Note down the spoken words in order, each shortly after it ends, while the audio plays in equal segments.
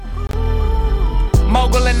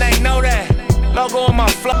mogul and they know that. Logo on my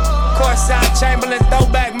flow. Courtside Chamberlain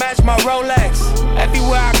throwback match my Rolex.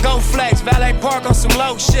 Everywhere I go flex. Valet park on some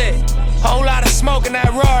low shit. Whole lot of smoke in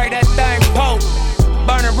that Rory, that thing poke.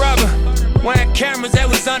 Burning rubber. Wearing cameras, they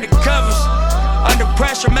was undercovers. Under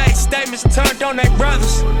pressure, made statements turned on their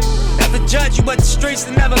brothers. Never judge you, but the streets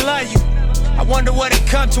will never love you. I wonder what it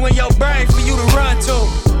come to in your brain for you to run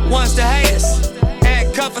to. One's the haters,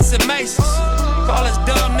 handcuff us and maces. Call us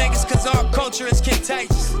dumb niggas cause our culture is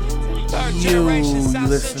contagious. You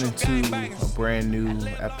listening to a brand new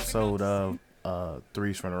episode of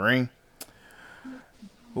Threes from the Ring.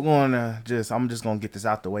 We're gonna I'm just gonna get this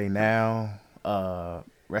out the way now.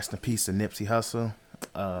 Rest in peace to Nipsey Hussle.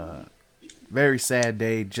 Very sad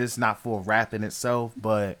day, just not for rap in itself,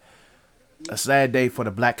 but a sad day for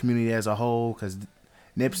the black community as a whole, because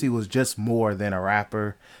Nipsey was just more than a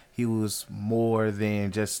rapper. He was more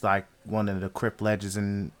than just like one of the Crip legends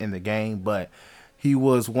in the game, but he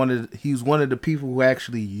was one of the people who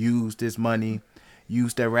actually used his money,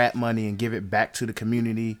 used their rap money and give it back to the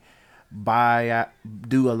community,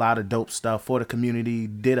 do a lot of dope stuff for the community,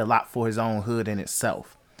 did a lot for his own hood in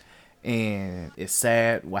itself. And it's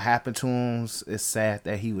sad what happened to him. It's sad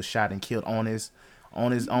that he was shot and killed on his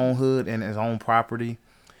own hood and his own property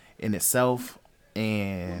in itself.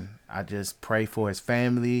 And I just pray for his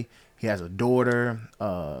family. He has a daughter.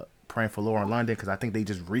 Praying for Lauren London because I think they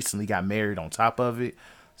just recently got married on top of it.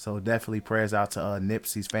 So definitely prayers out to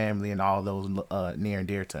Nipsey's family and all those near and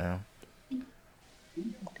dear to him.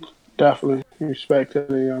 Definitely respect to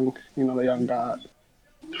the young God.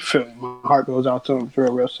 My heart goes out to him. It's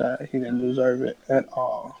real sad. He didn't deserve it at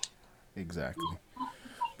all. Exactly.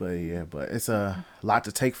 But it's a lot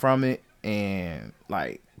to take from it, and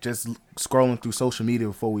like just scrolling through social media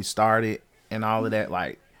before we started and all of that,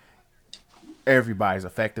 like everybody's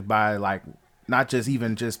affected by it, like not just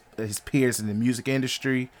even just his peers in the music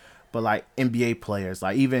industry, but like NBA players,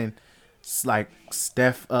 like even like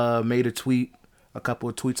Steph made a couple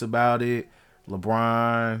of tweets about it,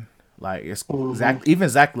 LeBron, like it's even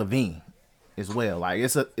Zach LaVine as well. Like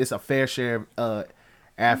it's a fair share of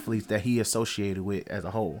athletes that he associated with as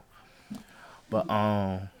a whole. But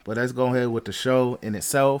let's go ahead with the show in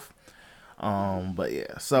itself. But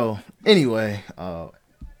yeah, so anyway,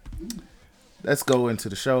 let's go into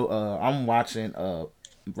the show. I'm watching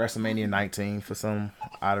WrestleMania 19 for some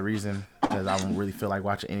odd reason because I don't really feel like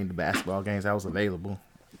watching any of the basketball games that was available.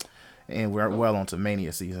 And we're well onto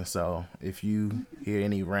Mania season, so if you hear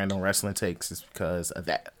any random wrestling takes, it's because of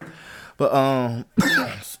that. But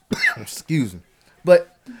excuse me.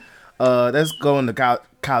 But let's go into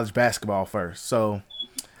college basketball first. So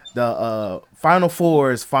the Final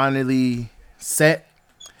Four is finally set.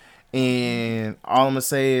 And all I'm going to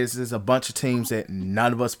say is there's a bunch of teams that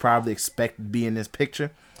none of us probably expect to be in this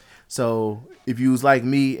picture. So if you was like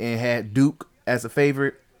me and had Duke as a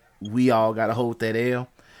favorite, we all got to hold that L.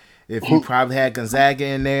 If you probably had Gonzaga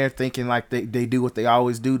in there thinking like they do what they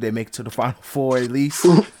always do, they make it to the Final Four at least,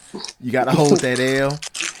 you got to hold that L.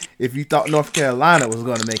 If you thought North Carolina was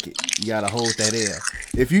going to make it, you got to hold that L.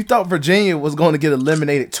 If you thought Virginia was going to get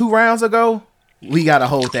eliminated 2 rounds ago, we got to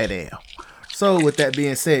hold that L. So with that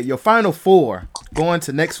being said, your Final Four going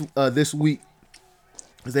to this week,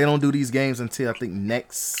 because they don't do these games until I think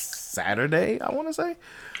next Saturday, I want to say,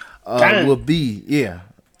 will be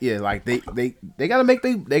like they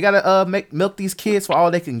gotta milk these kids for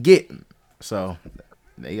all they can get. So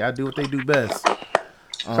they gotta do what they do best.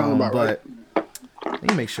 But right. Let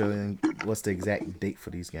me make sure what's the exact date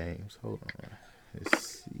for these games. Hold on,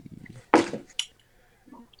 let's see.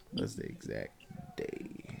 What's the exact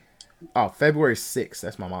date? Oh, February 6th.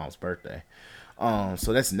 That's my mom's birthday.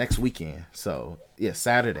 So that's next weekend. So yeah,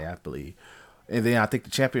 Saturday, I believe. And then I think the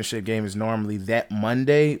championship game is normally that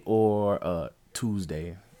Monday or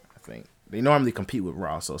Tuesday. I think they normally compete with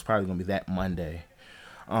Raw, so it's probably gonna be that Monday.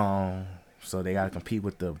 So they gotta compete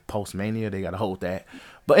with the post Mania. They gotta hold that.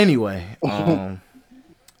 But anyway,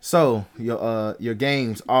 so your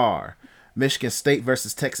games are Michigan State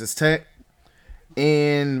versus Texas Tech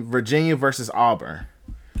and Virginia versus Auburn.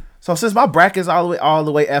 So since my bracket's all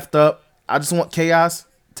the way effed up, I just want chaos.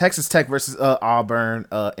 Texas Tech versus Auburn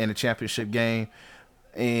in a championship game,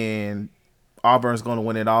 and Auburn's going to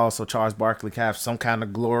win it all. So Charles Barkley can have some kind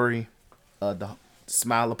of glory to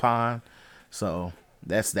smile upon. So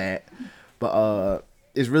that's that. But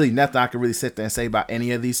it's really nothing I can really sit there and say about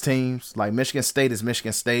any of these teams. Like Michigan State is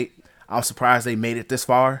Michigan State. I'm surprised they made it this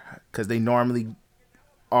far because they normally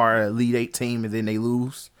are an Elite 8 team and then they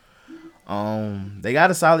lose. They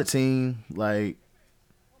got a solid team. Like,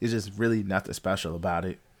 it's just really nothing special about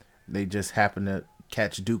it. They just happen to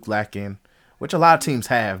catch Duke lacking, which a lot of teams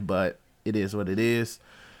have, but it is what it is.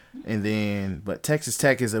 And then, but Texas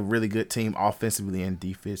Tech is a really good team offensively and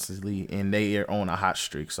defensively, and they are on a hot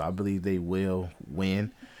streak. So I believe they will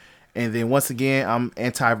win. And then once again, I'm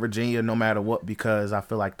anti-Virginia no matter what, because I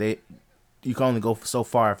feel like you can only go so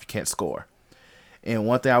far if you can't score. And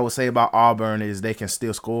one thing I would say about Auburn is they can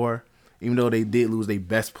still score, even though they did lose their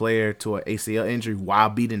best player to an ACL injury while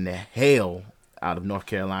beating the hell out of North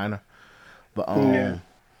Carolina. But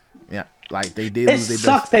yeah, like they did lose their best. It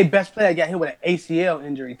sucks their best player got hit with an ACL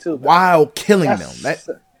injury too. While killing them.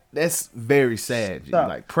 That's very sad. G.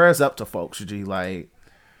 Like prayers up to folks, G. Like,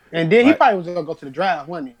 and then he probably was gonna go to the draft,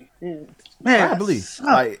 wasn't he? Yeah. Man, I believe.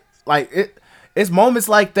 It's moments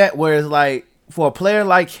like that where it's like for a player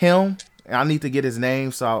like him, I need to get his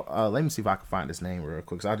name. So let me see if I can find his name real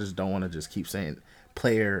quick. So I just don't want to just keep saying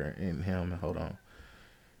player and him. Hold on.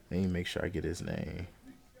 Let me make sure I get his name.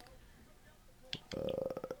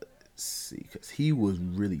 See, because he was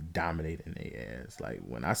really dominating their ass. Like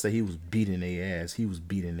when I say he was beating their ass, he was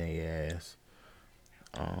beating their ass.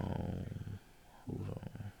 Hold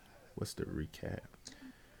on, what's the recap?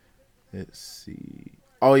 Let's see.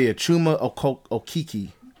 Oh yeah, Chuma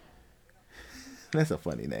Okiki. That's a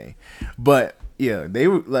funny name, but yeah, they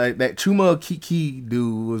were like that. Chuma Okiki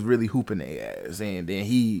dude was really hooping their ass, and then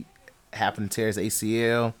he happened to tear his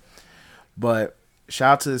ACL, but.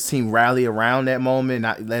 Shout out to this team rally around that moment,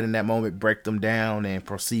 not letting that moment break them down and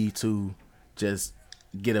proceed to just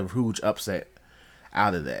get a huge upset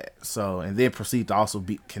out of that. So, and then proceed to also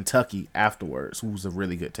beat Kentucky afterwards, who's a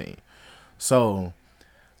really good team. So,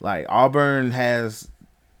 like Auburn has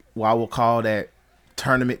what I will call that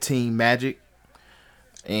tournament team magic.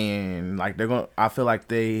 And like I feel like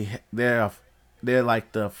they're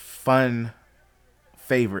like the fun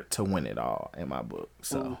favorite to win it all in my book.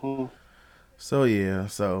 So So yeah,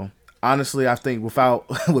 so honestly, I think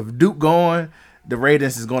with Duke going, the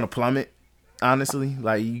ratings is going to plummet. Honestly,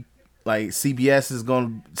 like CBS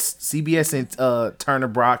and Turner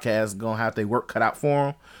Broadcast gonna have their work cut out for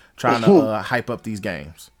them, trying to hype up these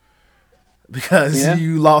games because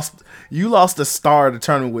you lost the star of the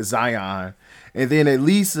tournament with Zion, and then at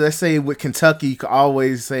least let's say with Kentucky, you could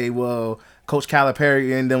always say, well, Coach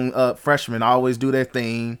Calipari and them freshmen always do their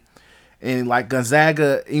thing, and like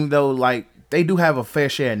Gonzaga, even though like. They do have a fair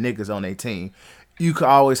share of niggas on their team. You could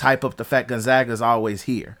always hype up the fact Gonzaga's always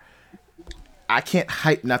here. I can't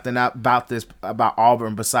hype nothing about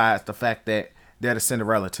Auburn besides the fact that they're the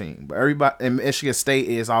Cinderella team. But everybody in Michigan State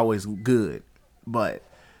is always good, but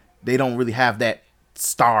they don't really have that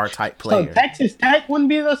star type player. So Texas Tech wouldn't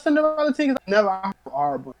be the Cinderella team. Never heard of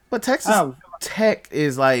Auburn. But Texas Tech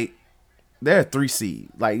is like they're a 3 seed.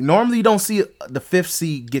 Like normally you don't see the 5th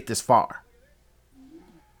seed get this far.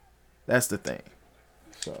 That's the thing.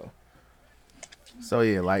 So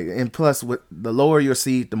yeah, like, and plus with the lower your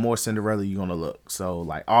seed, the more Cinderella you're gonna look. So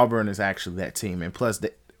like Auburn is actually that team, and plus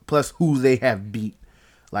who they have beat.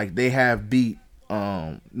 Like they have beat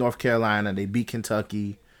North Carolina, they beat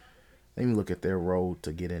Kentucky. Let me look at their road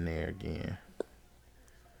to get in there again.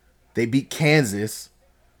 They beat Kansas.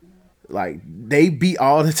 Like they beat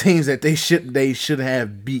all the teams that they should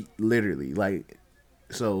have beat, literally. Like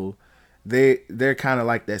so. They're kind of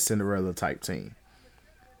like that Cinderella type team.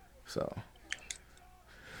 So,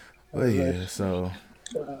 but yeah,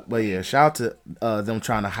 shout out to them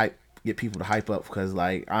trying to get people to hype up because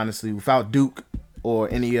like honestly, without Duke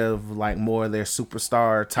or any of like more of their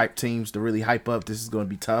superstar type teams to really hype up, this is going to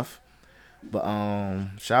be tough. But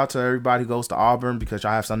shout out to everybody who goes to Auburn because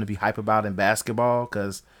y'all have something to be hype about in basketball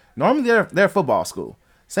because normally they're a football school.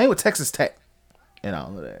 Same with Texas Tech and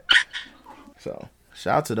all of that. So.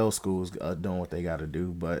 Shout out to those schools doing what they got to do,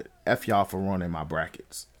 but F y'all for running my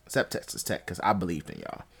brackets, except Texas Tech, because I believed in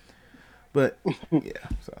y'all. But, yeah.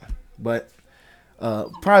 But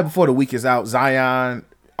probably before the week is out, Zion,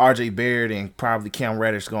 RJ Barrett, and probably Cam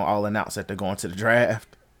Reddish going to all announce that they're going to the draft.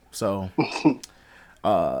 So,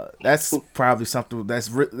 that's probably something that's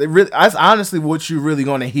that's honestly what you're really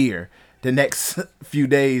going to hear the next few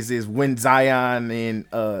days is when Zion and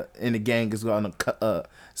the gang is going to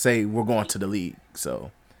say we're going to the league.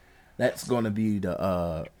 So that's going to be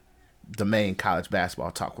the main college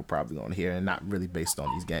basketball talk we're probably going to hear, and not really based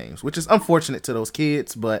on these games, which is unfortunate to those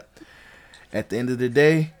kids. But at the end of the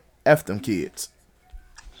day, F them kids.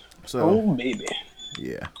 So, baby.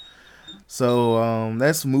 Yeah. So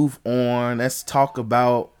let's move on. Let's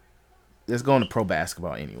go into pro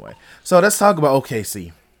basketball anyway. So let's talk about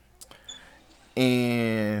OKC.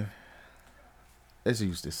 And let's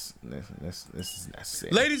use this. This is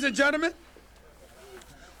necessary. Ladies and gentlemen,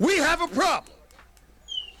 we have a problem.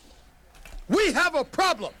 We have a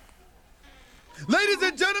problem. Ladies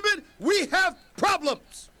and gentlemen, we have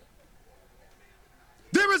problems.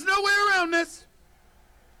 is no way around this.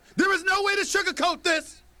 There is no way to sugarcoat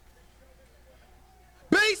this.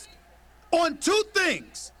 Based on two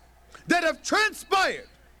things that have transpired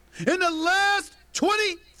in the last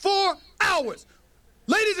 24 hours.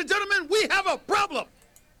 Ladies and gentlemen, we have a problem.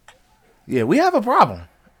 Yeah, we have a problem.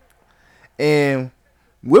 And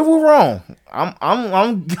we were wrong.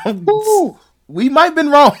 We might have been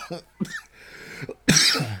wrong.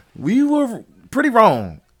 We were pretty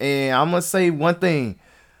wrong. And I'm gonna say one thing.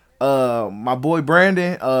 My boy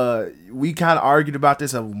Brandon, we kind of argued about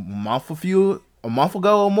this a month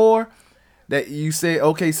ago or more. That you said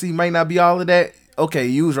OKC might not be all of that. Okay,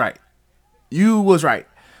 you was right. You was right.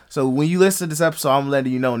 So when you listen to this episode, I'm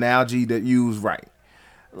letting you know now, G, that you was right.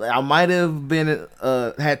 I might have been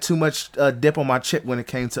had too much dip on my chip when it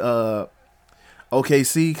came to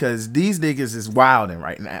OKC, because these niggas is wilding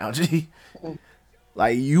right now, G.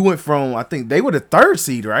 Like, you went from, I think they were the 3rd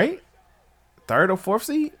seed, right? 3rd or 4th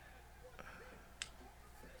seed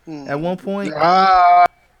at one point.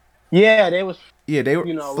 Yeah, they was. Yeah, they were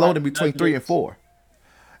floating between 3 and 4.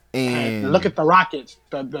 And look at the Rockets,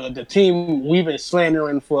 the team we've been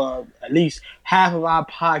slandering for at least half of our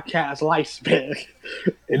podcast lifespan,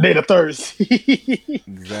 and they the 3rd seed.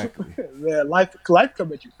 Exactly. Man, life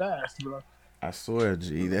come at you fast, bro. I swear,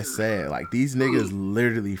 G, that's sad. Like, these niggas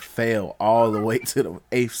literally fell all the way to the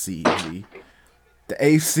 8th seed, G. The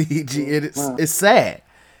 8th seed, G. It's sad.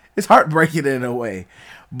 It's heartbreaking in a way,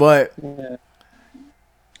 but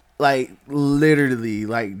like literally,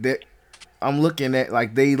 like that. I'm looking at,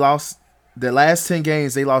 like, they lost the last 10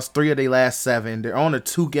 games. They lost 3 of their last 7. They're on a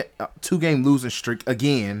two game losing streak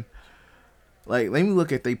again. Like, let me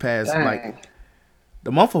look at they past. Dang. Like,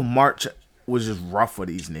 the month of March was just rough for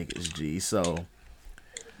these niggas, G. So,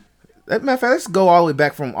 matter of fact, let's go all the way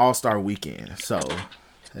back from All-Star Weekend. So,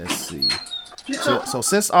 let's see. So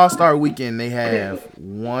since All-Star Weekend, they have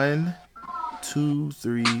 1, 2,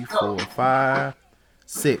 3, 4, 5,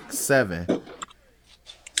 6, 7.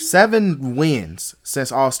 7 wins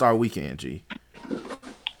since All-Star Weekend, G.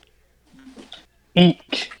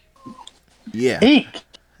 Eek. Yeah. Eek.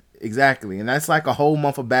 Exactly. And that's like a whole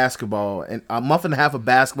month of basketball. And a month and a half of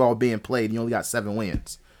basketball being played, and you only got 7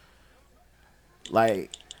 wins. Like,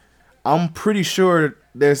 I'm pretty sure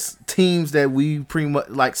there's teams that we pretty much,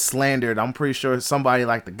 like, slandered. I'm pretty sure somebody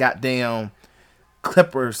like the goddamn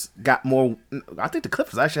Clippers got more. I think the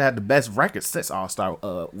Clippers actually had the best record since All-Star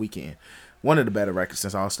Weekend. One of the better records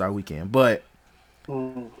since All-Star Weekend. But,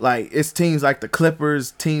 like, it's teams like the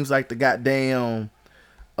Clippers, teams like the goddamn,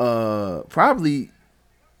 probably,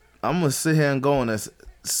 I'm going to sit here and go on a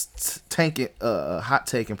hot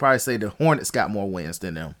take and probably say the Hornets got more wins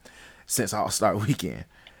than them since All-Star Weekend.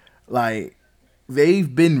 Like,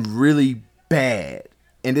 they've been really bad.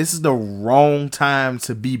 And this is the wrong time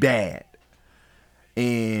to be bad.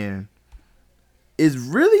 And it's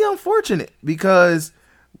really unfortunate because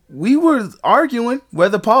we were arguing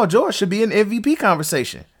whether Paul George should be in the MVP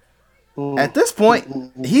conversation. At this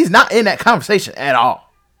point, he's not in that conversation at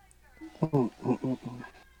all.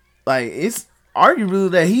 Like, it's arguable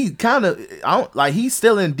that he kind of, he's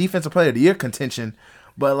still in Defensive Player of the Year contention,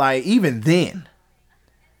 but, like, even then,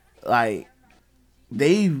 like,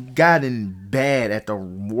 they've gotten bad at the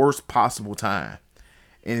worst possible time.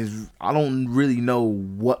 And I don't really know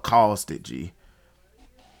what caused it, G.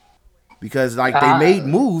 Because, like, they made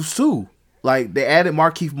moves, too. Like, they added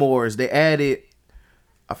Markieff Morris. I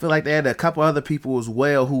feel like they added a couple other people as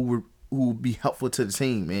well who would be helpful to the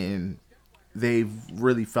team. And they've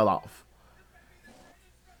really fell off.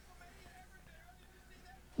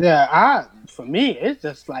 Yeah, for me, it's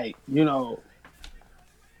just like,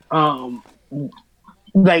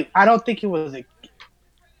 like, I don't think it was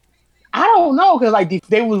I don't know, because, like,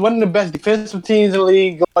 they was one of the best defensive teams in the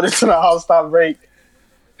league going into the All-Star break.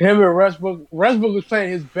 Him and Westbrook was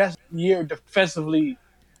playing his best year defensively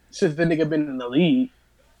since the nigga been in the league.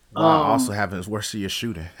 While also having his worst year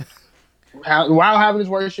shooting. While having his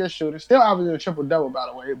worst year shooting. Still averaging a triple-double, by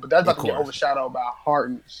the way. But that's not to get overshadowed by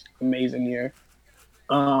Harden's amazing year.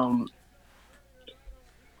 What I'm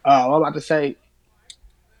about to say.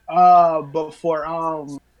 But for,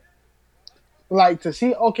 like, to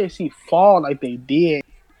see OKC fall like they did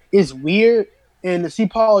is weird. And to see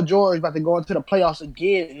Paul George about to go into the playoffs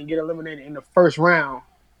again and get eliminated in the first round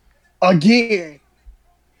again,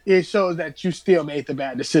 it shows that you still made the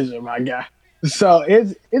bad decision, my guy. So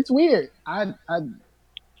it's weird.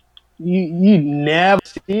 You never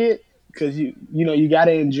see it because you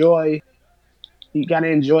gotta enjoy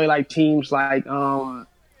like teams like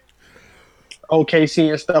OKC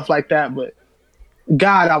and stuff like that. But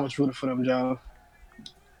God, I was rooting for them, John.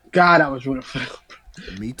 God, I was rooting for them.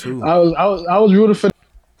 Me too. I was rooting for them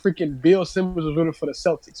freaking Bill Simmons was rooting for the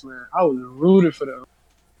Celtics, man. I was rooting for them.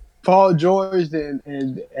 Paul George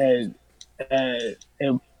and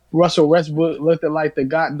Russell Westbrook looked like the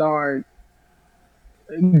goddamn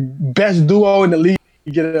best duo in the league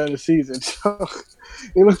beginning of the season. So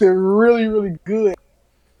it looked really, really good.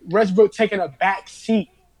 Westbrook taking a back seat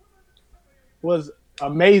was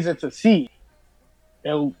amazing to see.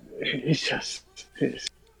 And it's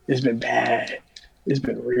been bad. It's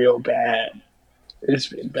been real bad. It's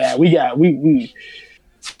been bad. We've been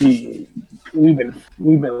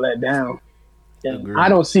let down. And I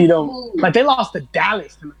don't see them like they lost to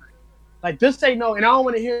Dallas tonight. Like this ain't no, and I don't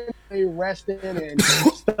want to hear they resting and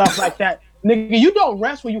stuff like that. Nigga, you don't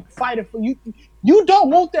rest when you fighting for you. You don't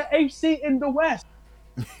want the AC in the West.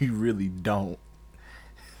 You really don't.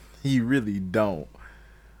 You really don't.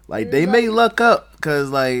 Like they may luck up because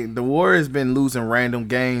like the Warriors been losing random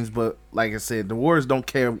games, but like I said, the Warriors don't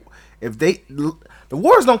care if the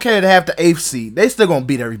Warriors don't care to have the 8th seed. They still gonna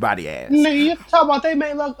beat everybody ass. Nigga, you talk about they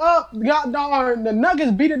may luck up. God darn, the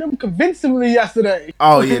Nuggets beat them convincingly yesterday.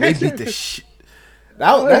 Oh yeah, they beat the shit.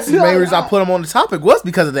 That's the main reason I put them on the topic was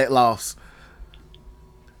because of that loss.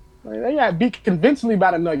 Like, they got beat convincingly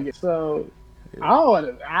by the Nuggets, so I don't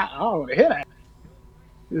want to hear that.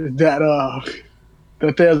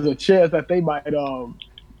 That there's a chance that they might that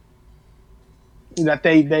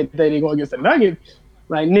they go against the Nuggets.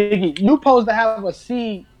 Like nigga, you supposed to have a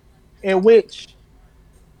seed in which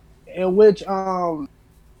the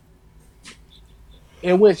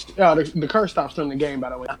curse stops during the game. By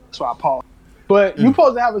the way, that's why I paused. But you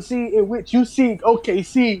supposed to have a seed in which you see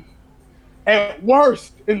OKC at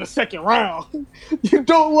worst in the second round. You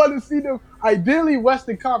don't want to see them. Ideally,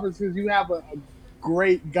 Western Conferences, you have a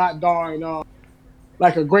great goddamn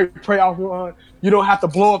like a great playoff run. You don't have to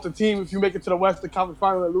blow up the team if you make it to the Western Conference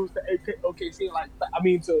Final and lose to OKC.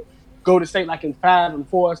 To go to state like in 5 and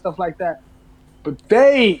 4 and stuff like that. But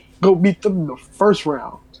they go beat them in the first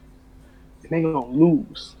round, and they gonna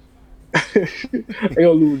lose. They gonna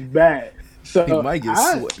lose bad. So they might get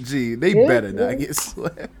swept. Gee, they better not get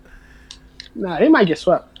swept. Nah, they might get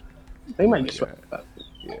swept. They might get swept.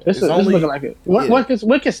 Yeah. This is looking like it. What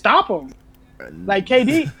can stop them? Like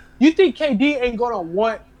KD, you think KD ain't gonna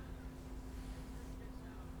want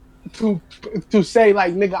to say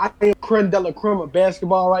like, nigga, I am creme de la creme of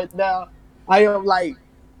basketball right now. I am like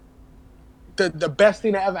the best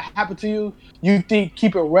thing that ever happened to you. You think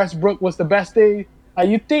keeping Westbrook was the best thing?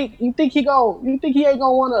 You think he ain't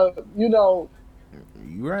gonna wanna, You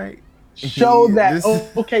right. Show that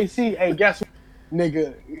OKC, hey, guess what,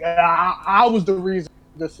 nigga, I was the reason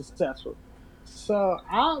they're successful. So,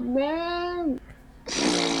 man.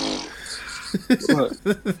 Look,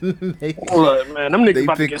 man, them niggas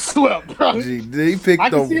about to get swept, bro. They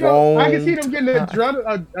picked the wrong. I can see them getting they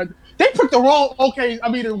picked the wrong.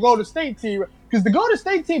 The Golden State team, because the Golden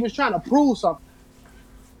State team is trying to prove something.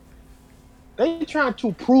 They trying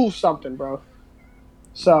to prove something, bro.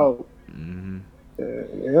 So,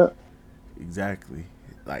 yeah, exactly.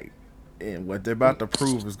 Like, and what they're about to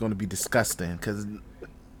prove is going to be disgusting. Because,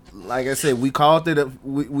 like I said, we called it.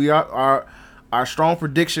 Our strong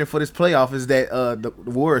prediction for this playoff is that the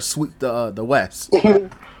Warriors sweep the West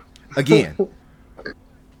again,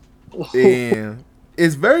 and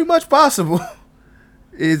it's very much possible.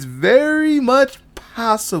 It's very much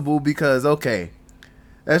possible because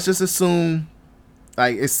let's just assume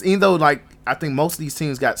even though I think most of these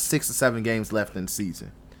teams got 6 or 7 games left in the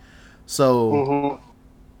season, so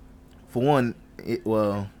for one,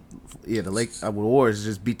 the Warriors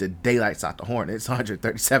just beat the daylights out the Hornets,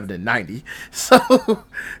 137-90. So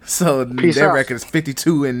their record is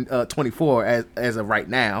 52-24 as of right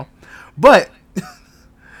now. But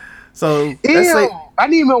so let's say I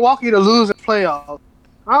need Milwaukee to lose in playoffs.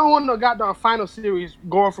 I don't want no goddamn final series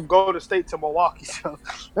going from Golden State to Milwaukee. So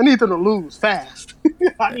I need them to lose fast.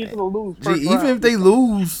 I need them to lose. Even if they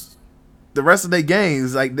lose the rest of their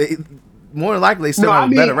games, like they more than likely still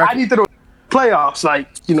have a better record. I need them to playoffs,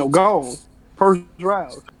 gone first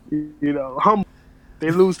round. Humble.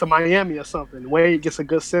 They lose to Miami or something. Wade gets a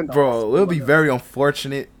good send off. Bro, it'll be very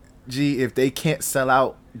unfortunate, if they can't sell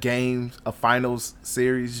out games, a finals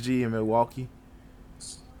series, in Milwaukee.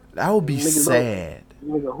 That would be sad.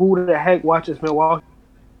 Nigga, who the heck watches Milwaukee?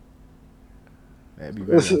 That'd be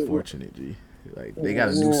very unfortunate, Like they got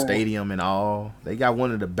a new stadium and all. They got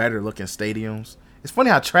one of the better looking stadiums. It's funny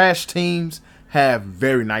how trash teams have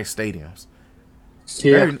very nice stadiums.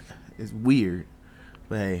 Yeah, it's weird,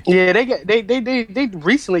 but hey. Yeah, they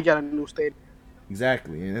recently got a new stadium.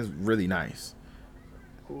 Exactly, and it's really nice.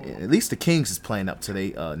 Cool. At least the Kings is playing up to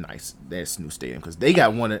their new stadium because they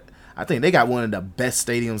got one. I think they got one of the best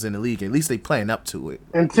stadiums in the league. At least they playing up to it.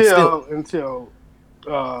 Until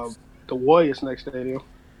the Warriors next stadium.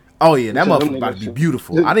 Oh yeah, that Until them motherfucker about to be niggas-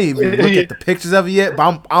 beautiful. I didn't even look at the pictures of it yet,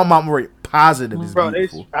 but I'm already positive it's Bro,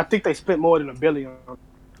 beautiful. I think they spent more than $1 billion. I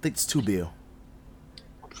think it's $2 billion.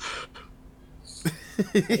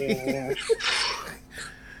 Yeah.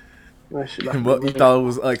 That shit like But you thought it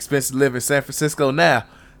was expensive to live in San Francisco now.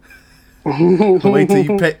 Wait till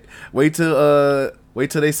you pay. Wait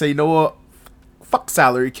till they say, you know what? Fuck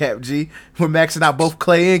salary cap, G. We're maxing out both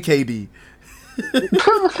Clay and KD.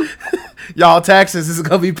 Y'all taxes is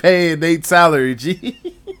gonna be paying Nate's salary, G.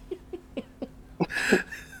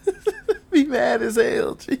 Be mad as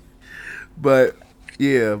hell, G. But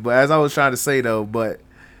yeah, but as I was trying to say though, but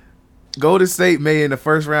Golden State may in the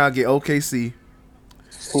first round get OKC.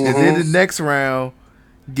 And then the next round,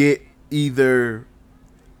 get either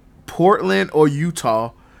Portland or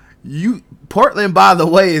Utah. Portland, by the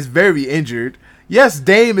way, is very injured. Yes,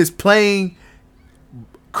 Dame is playing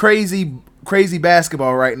crazy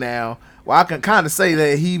basketball right now. Well, I can kind of say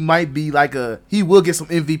that he might be he will get some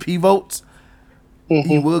MVP votes.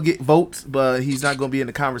 He will get votes, but he's not going to be in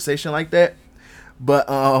the conversation like that. But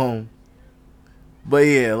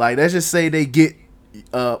yeah, let's just say they get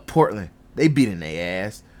Portland. They beating their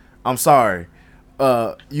ass. I'm sorry,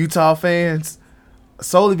 Utah fans.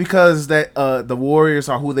 Solely because that the Warriors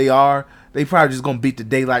are who they are, they probably just gonna beat the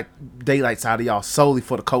daylights out of y'all solely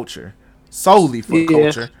for the culture,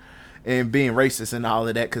 and being racist and all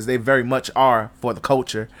of that, because they very much are for the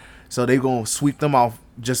culture. So they gonna sweep them off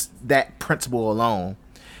just that principle alone,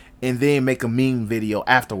 and then make a meme video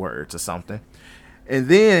afterwards or something. And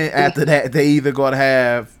then after that, they either gonna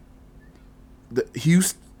have the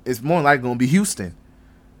Houston. It's more likely gonna be Houston,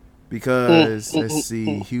 because let's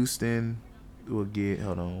see, Houston will get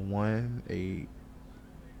 1-8. They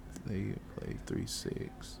play 3-6,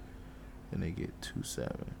 and they get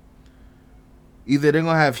 2-7. Either they're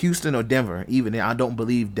gonna have Houston or Denver. Even then, I don't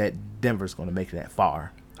believe that Denver's gonna make it that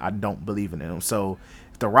far. I don't believe in them. So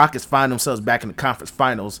if the Rockets find themselves back in the conference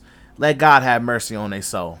finals, let God have mercy on their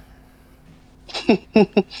soul.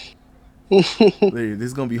 This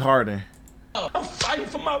is gonna be harder. I'm fighting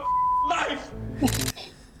for my life. It's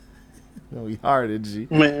gonna be harder, G.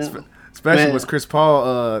 Man. Especially when Chris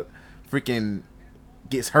Paul freaking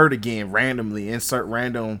gets hurt again randomly. Insert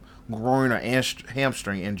random groin or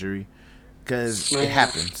hamstring injury, because it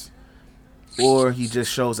happens. Or he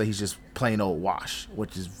just shows that he's just plain old wash,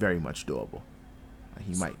 which is very much doable.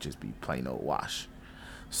 He might just be plain old wash.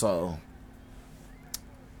 So,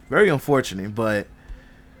 very unfortunate, but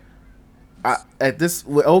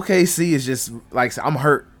with OKC is just like, I'm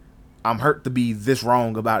hurt. I'm hurt to be this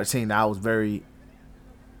wrong about a team that I was very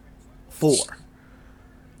for.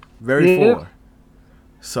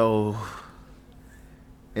 So,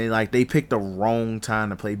 and they picked the wrong time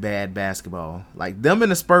to play bad basketball. Like, them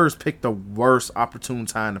and the Spurs picked the worst opportune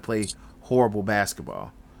time to play horrible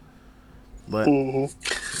basketball. But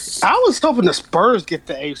I was hoping the Spurs get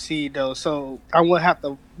the AFC though, so I wouldn't have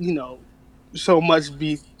to, so much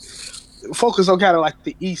be focused on kind of like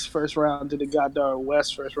the East first round to the goddamn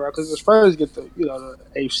West first round, because the Spurs get the the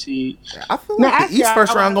AFC. I feel like the East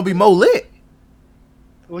first round gonna be more lit.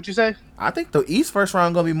 What you say? I think the East first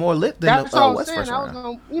round gonna be more lit than the West first round. I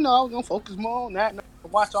was gonna focus more on that. And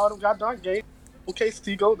watch all them goddamn games. Okay,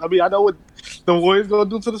 I know what the Warriors gonna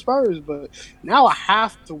do to the Spurs, but now I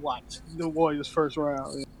have to watch the Warriors first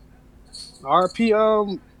round. RP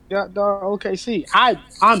goddamn OKC. I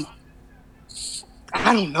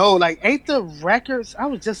don't know. Ain't the records? I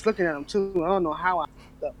was just looking at them too. I don't know how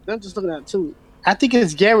I'm just looking at them too. I think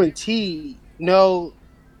it's guaranteed. No.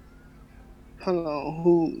 Hold on.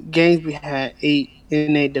 Who games we had 8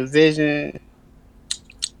 in a division?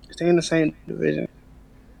 They in the same division?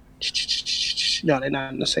 No, they're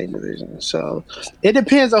not in the same division. So it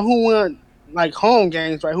depends on who won home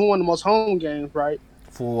games, right? Who won the most home games, right?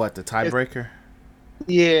 For what, the tiebreaker?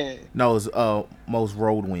 Yeah. No, it's most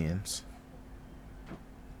road wins.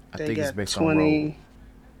 I think it's based 20, on road.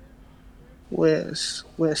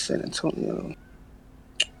 Where's San Antonio?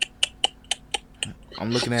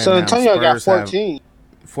 I'm looking at San Antonio got Spurs 14.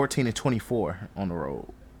 14 and 24 on the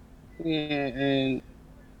road. Yeah,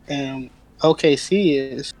 and OKC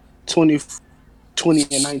is 20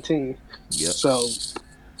 and 19. Yep. So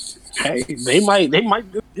hey, they might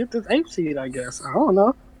just get this 8th seed, I guess. I don't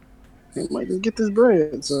know. They might just get this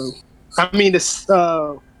bread. So I mean this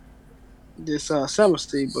 7th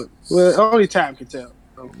seed, but only time can tell.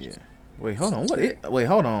 So. Yeah. Wait, hold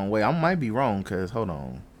on. Wait, I might be wrong because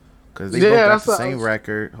they both got the same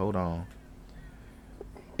record. Hold on.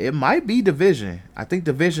 It might be division. I think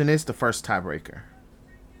division is the first tiebreaker.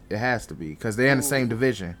 It has to be because they're in the same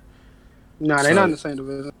division. Nah, they're not in the same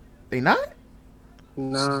division. They not?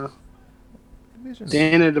 Nah. Division.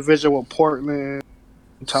 They're in a division with Portland,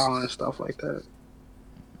 Utah, and stuff like that.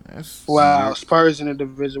 That's Wow, weird. Spurs in a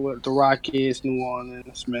division with the Rockets, New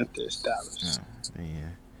Orleans, Memphis, Dallas. Oh,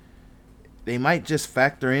 man. They might just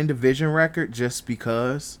factor in division record just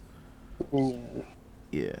because.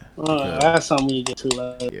 Yeah. That's something you get too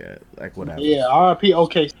late. Yeah, like whatever. Yeah, RIP.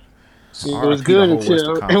 Okay, it was good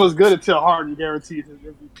until Harden guaranteed his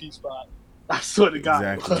MVP spot. I swear to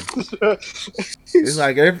God.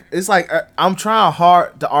 Exactly. it's like I'm trying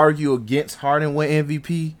hard to argue against Harden win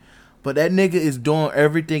MVP, but that nigga is doing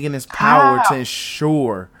everything in his power to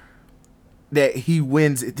ensure that he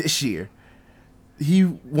wins it this year. He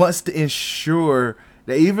wants to ensure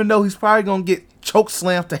that even though he's probably gonna get choke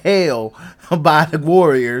slammed to hell by the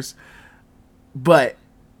Warriors, but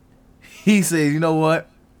he says, you know what?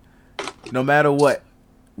 No matter what,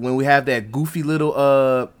 when we have that goofy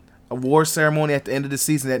little award ceremony at the end of the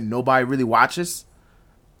season that nobody really watches,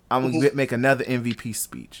 I'm gonna make another MVP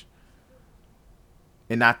speech,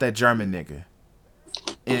 and not that German nigga,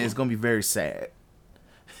 and it's gonna be very sad.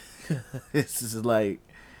 This is like,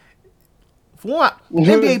 for one,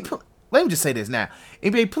 NBA. Let me just say this now,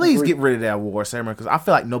 NBA, please get rid of that award ceremony because I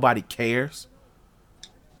feel like nobody cares.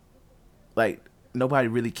 Like nobody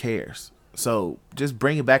really cares. So just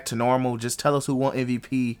bring it back to normal. Just tell us who won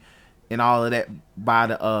MVP and all of that by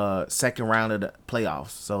the second round of the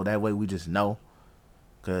playoffs. So that way we just know.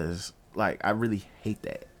 Because, like, I really hate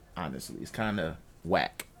that, honestly. It's kind of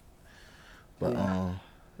whack. But,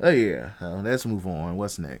 let's move on.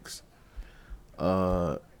 What's next?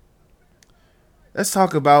 Let's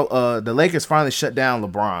talk about the Lakers finally shut down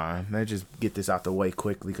LeBron. Let's just get this out the way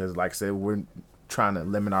quickly because, like I said, we're trying to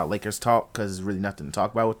limit our Lakers talk because there's really nothing to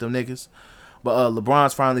talk about with them niggas. But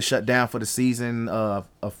LeBron's finally shut down for the season a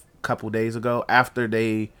couple days ago after who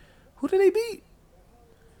did they beat?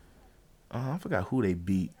 I forgot who they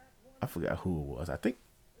beat. I forgot who it was. I think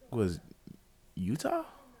it was Utah.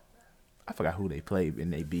 I forgot who they played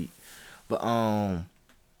and they beat. But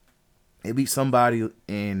they beat somebody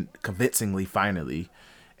and convincingly finally.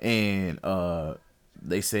 And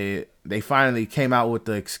they said they finally came out with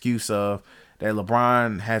the excuse of that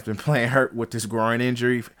LeBron has been playing hurt with this groin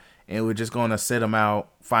injury and we're just going to sit him out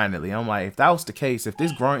finally. I'm like, if that was the case, if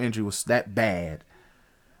this groin injury was that bad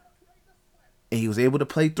and he was able to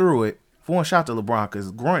play through it, for one, shout out to LeBron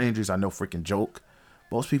because groin injuries are no freaking joke.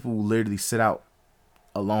 Most people will literally sit out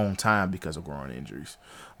a long time because of groin injuries.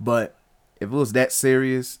 But if it was that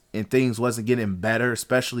serious and things wasn't getting better,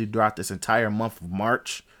 especially throughout this entire month of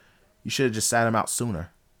March, you should have just sat him out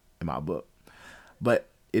sooner in my book. But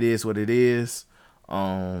it is what it is.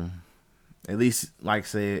 At least, like I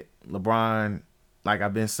said, LeBron, like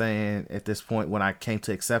I've been saying at this point when I came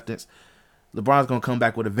to acceptance, LeBron's going to come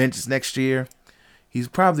back with a vengeance next year. He's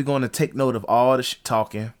probably going to take note of all the shit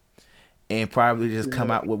talking and probably just come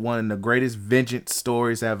out with one of the greatest vengeance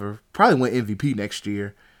stories ever. Probably win MVP next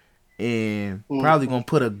year. And probably going to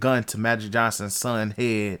put a gun to Magic Johnson's son's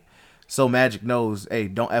head so Magic knows, hey,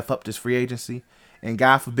 don't F up this free agency. And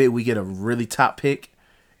God forbid we get a really top pick.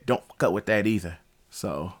 Don't fuck up with that either.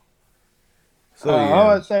 So yeah.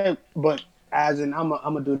 I would say, but as in, I'm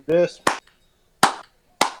going to do this.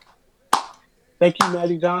 Thank you,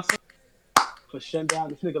 Magic Johnson, for shutting down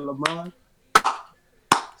this nigga LeBron.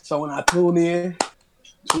 So when I tune in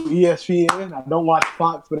to ESPN, I don't watch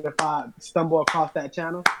Fox, but if I stumble across that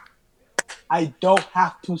channel, I don't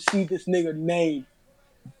have to see this nigga name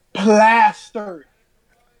plastered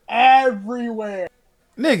everywhere.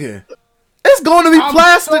 Nigga, it's going to be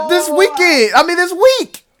plastered this weekend. I mean, this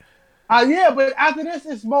week. Yeah, but after this,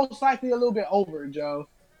 it's most likely a little bit over, Joe.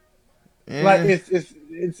 Yeah. Like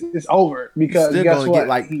it's over because guess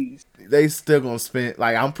what? They still gonna spend.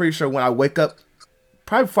 Like I'm pretty sure when I wake up,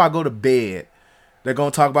 probably before I go to bed, they're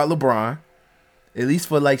gonna talk about LeBron, at least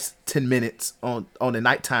for like 10 minutes on the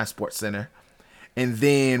nighttime Sports Center, and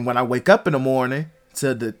then when I wake up in the morning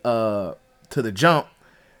to the jump,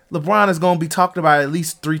 LeBron is gonna be talked about at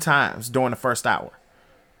least 3 times during the first hour.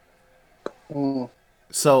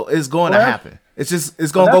 So it's going to happen. It's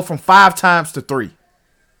going to go from 5 times to 3.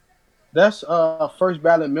 That's first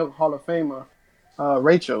ballot Milk Hall of Famer,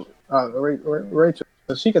 Rachel. Rachel.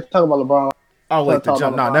 She could talk about LeBron. Oh wait, the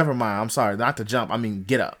jump. No, never mind. I'm sorry, not the jump. I mean,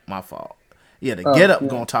 Get Up. My fault. Yeah, the Get Up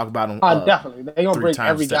going to talk about him. Definitely, they gonna bring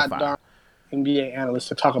every goddamn NBA analyst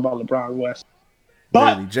to talk about LeBron West.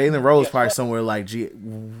 But Jalen Rose probably somewhere like,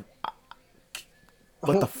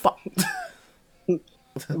 what the fuck?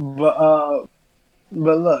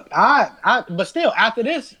 But look, but still, after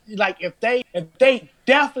this, like if they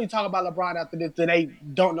definitely talk about LeBron after this, then they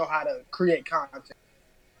don't know how to create content.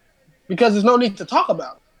 Because there's no need to talk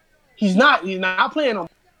about it. He's not playing on.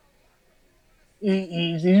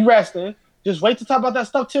 He's resting. Just wait to talk about that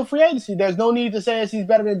stuff till free agency. There's no need to say he's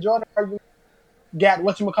better than Jordan. Got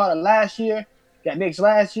whatchamacallit last year. Got Knicks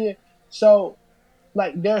last year. So,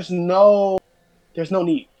 like, there's no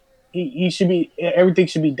need. He should be. Everything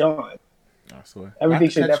should be done. I swear. Everything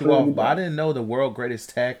should definitely be done. But I didn't know the world greatest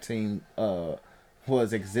tag team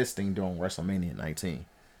was existing during WrestleMania 19.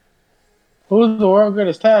 Who's the world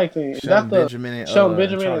greatest tag team? Shelton Benjamin and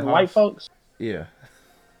and white folks? Yeah.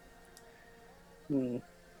 But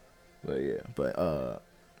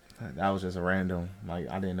that was just a random. Like,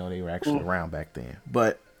 I didn't know they were actually around back then.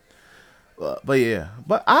 But yeah.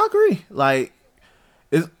 But I agree. Like,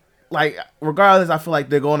 it's like regardless, I feel like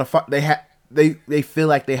they're going to they feel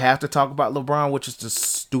like they have to talk about LeBron, which is the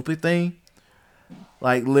stupid thing.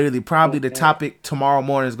 Like, literally, probably the topic tomorrow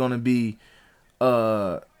morning is going to be,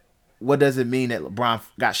 what does it mean that LeBron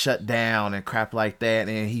got shut down and crap like that,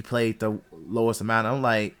 and he played the lowest amount? I'm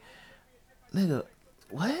like, nigga,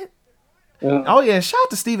 what? Oh yeah, shout out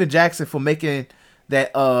to Steven Jackson for making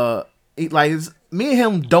that. Like, me and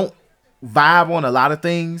him don't vibe on a lot of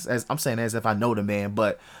things. As I'm saying, as if I know the man,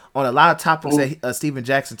 but on a lot of topics that Steven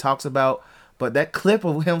Jackson talks about. But that clip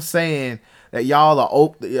of him saying that y'all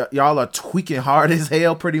are tweaking hard as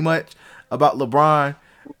hell, pretty much, about LeBron.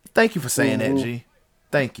 Thank you for saying that, G.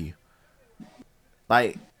 Thank you.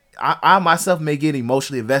 Like, I myself may get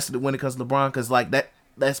emotionally invested when it comes to LeBron, because like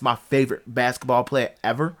that's my favorite basketball player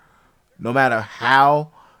ever. No matter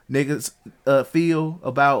how niggas feel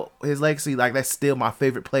about his legacy, like, that's still my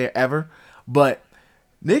favorite player ever. But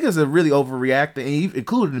niggas are really overreacting,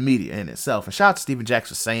 including the media in itself. And shout out to Steven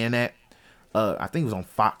Jackson for saying that. I think it was on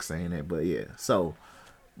Fox saying that, but yeah. So,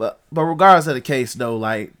 but regardless of the case, though,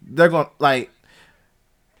 like, they're going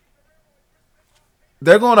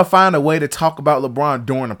to find a way to talk about LeBron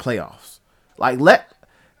during the playoffs. Like,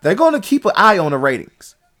 they're going to keep an eye on the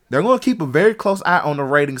ratings. They're going to keep a very close eye on the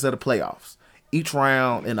ratings of the playoffs, each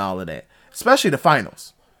round and all of that, especially the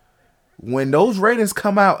finals. When those ratings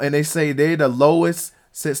come out and they say they're the lowest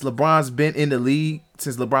since LeBron's been in the league,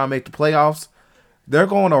 since LeBron made the playoffs, they're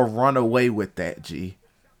going to run away with that, G,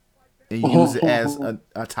 and use it as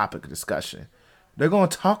a topic of discussion. They're going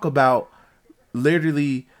to talk about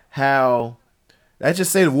literally how, let's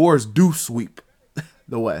just say the Warriors do sweep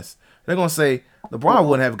the West. They're going to say LeBron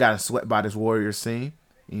wouldn't have gotten swept by this Warriors team,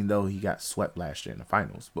 even though he got swept last year in the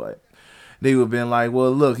finals. But they would have been like,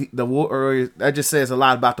 well, look, the Warriors, that just says a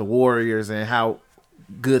lot about the Warriors and how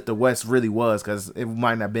good the West really was, because it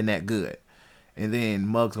might not have been that good. And then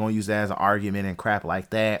Muggs gonna use that as an argument and crap like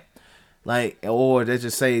that. Like, or they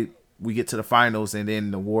just say we get to the finals and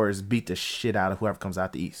then the Warriors beat the shit out of whoever comes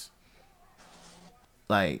out the East.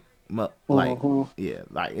 Like, yeah,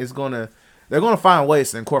 like, they're gonna find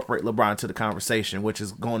ways to incorporate LeBron to the conversation, which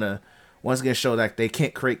is gonna once again show that they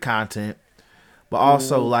can't create content, but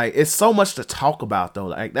also like, it's so much to talk about though.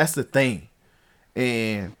 Like, that's the thing,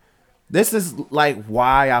 and this is like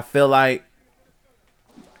why I feel like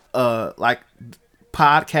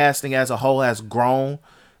podcasting as a whole has grown,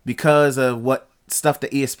 because of what stuff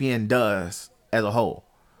that ESPN does as a whole,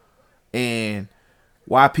 and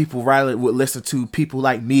why people rather would listen to people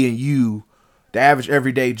like me and you, the average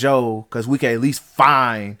everyday Joe, because we can at least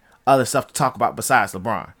find other stuff to talk about besides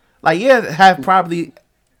LeBron. Like, yeah, have probably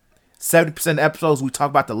 70% of episodes we talk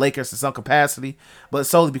about the Lakers in some capacity, but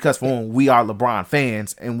solely because, for one, we are LeBron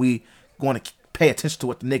fans and we want to pay attention to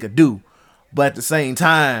what the nigga do. But at the same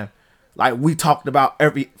time, like, we talked about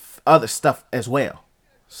every other stuff as well.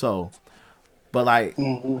 So, but like,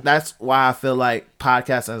 that's why I feel like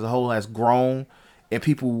podcasting as a whole has grown, and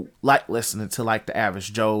people like listening to like the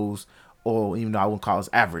average Joes, or even though I wouldn't call us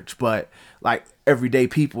average, but like everyday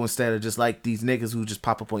people, instead of just like these niggas who just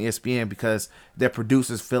pop up on ESPN because their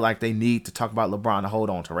producers feel like they need to talk about LeBron to hold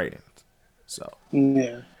on to ratings. So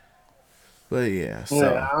yeah, but yeah,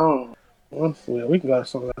 so yeah, we can go to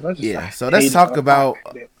something else. Yeah, so let's talk about.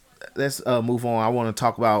 Let's move on. I want to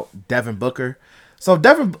talk about Devin Booker. So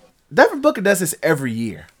Devin Booker does this every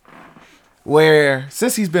year, where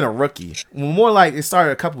since he's been a rookie, more like it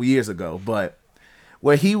started a couple years ago, but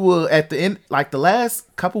where he will at the end, like the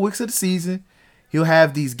last couple weeks of the season, he'll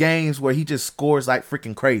have these games where he just scores like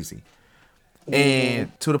freaking crazy,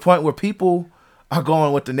 and to the point where people are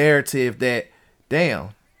going with the narrative that, damn,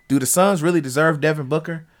 do the Suns really deserve Devin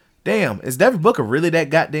Booker? Damn, is Devin Booker really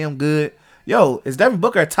that goddamn good? Yo, is Devin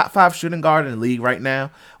Booker a top 5 shooting guard in the league right now?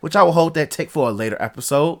 Which I will hold that take for a later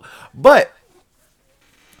episode. But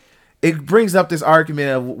it brings up this argument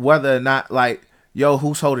of whether or not, like, yo,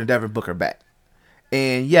 who's holding Devin Booker back?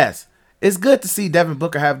 And yes, it's good to see Devin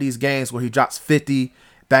Booker have these games where he drops 50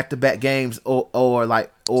 back-to-back games or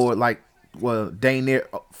dang near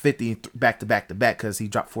 50 back-to-back because he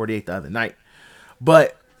dropped 48 the other night.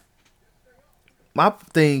 But my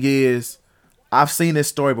thing is, I've seen this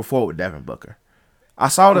story before with Devin Booker. I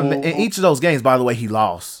saw them in each of those games, by the way, he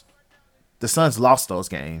lost. The Suns lost those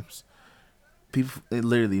games. People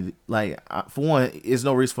literally, for one, there's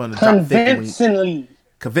no reason for them to drop 50.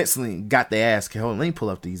 Convincingly got their ass killed. Let me pull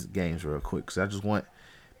up these games real quick because I just want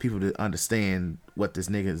people to understand what this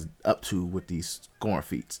nigga is up to with these scoring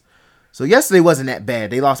feats. So yesterday wasn't that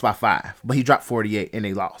bad. They lost by 5, but he dropped 48 and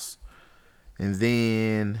they lost. And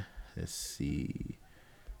then let's see,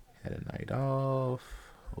 had a night off.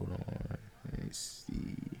 Hold on, let's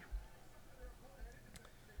see.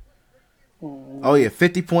 Oh yeah,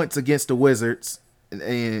 50 points against the Wizards.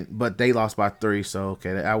 But they lost by 3, so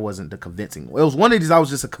okay, that wasn't the convincing. It was one of these. I was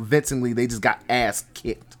just a convincingly. They just got ass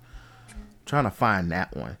kicked. I'm trying to find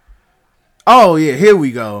that one. Oh yeah, here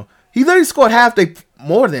we go. He literally scored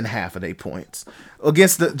more than half of their points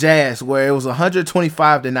against the Jazz, where it was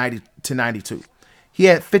 125 to 92. He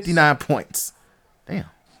had 59 points. Damn,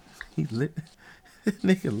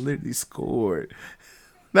 nigga literally scored.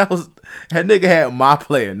 That nigga had my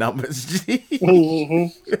player numbers.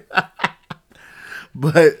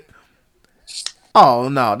 But oh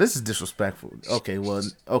no, this is disrespectful. Okay, look.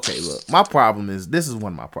 My problem is this is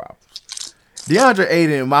one of my problems. DeAndre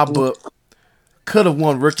Ayton in my book could have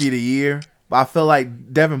won Rookie of the Year, but I feel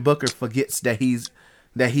like Devin Booker forgets that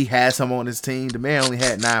he has him on his team. The man only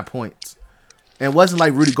had 9 points. And it wasn't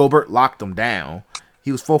like Rudy Gobert locked him down.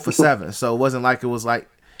 He was 4 for 7, so it wasn't like he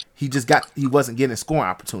wasn't getting scoring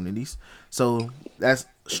opportunities. So that's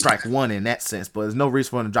strike one in that sense, but there's no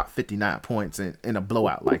reason for him to drop 59 points in a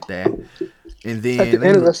blowout like that. And then at the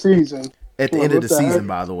end of the season. At the end of the season,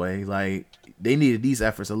 by the way, they needed these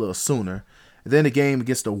efforts a little sooner. And then the game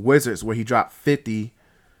against the Wizards where he dropped 50.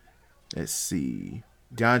 Let's see.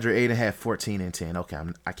 DeAndre Ayton had 14 and 10. Okay,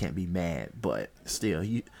 I can't be mad, but still,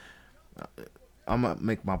 I'm gonna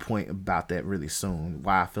make my point about that really soon.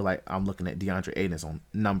 Why I feel like I'm looking at DeAndre Ayton's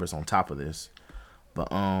numbers on top of this,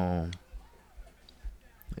 but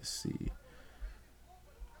let's see.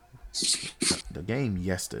 The game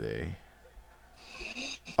yesterday.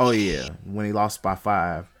 Oh yeah, when he lost by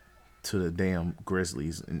 5 to the damn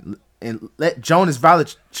Grizzlies and let Jonas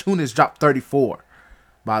Valanciunas drop 34.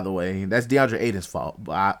 By the way, that's DeAndre Ayton's fault,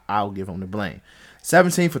 but I'll give him the blame.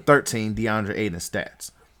 17 for 13, DeAndre Ayton stats.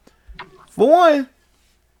 For one,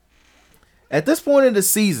 at this point in the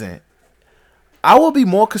season, I will be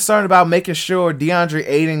more concerned about making sure DeAndre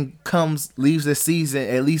Ayton leaves this season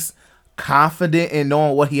at least confident in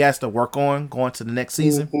knowing what he has to work on going to the next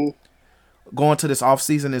season, going to this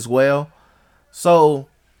offseason as well. So,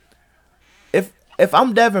 if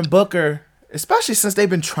I'm Devin Booker, especially since they've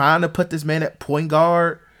been trying to put this man at point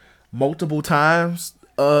guard multiple times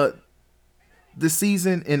this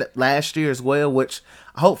season and last year as well, which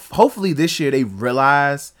hopefully this year they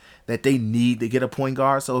realize that they need to get a point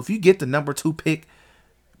guard. So if you get the number 2 pick,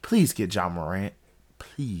 please get Ja Morant.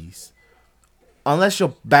 Please. Unless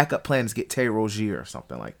your backup plan is get Terry Rozier or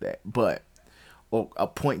something like that. Or a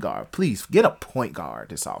point guard. Please get a point guard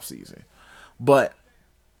this offseason. But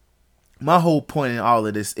my whole point in all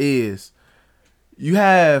of this is you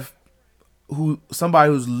have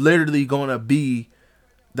somebody who's literally going to be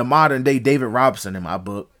the modern day David Robinson in my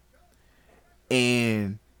book.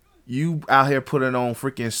 And you out here putting on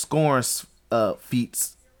freaking scoring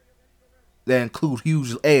feats that include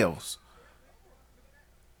huge L's.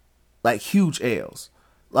 Like huge L's.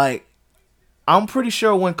 Like, I'm pretty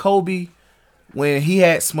sure when he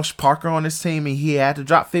had Smush Parker on his team and he had to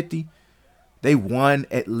drop 50, they won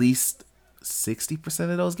at least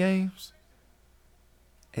 60% of those games.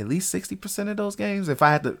 At least 60% of those games. If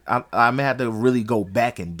I had to, I may have to really go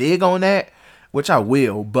back and dig on that, which I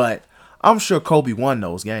will, but I'm sure Kobe won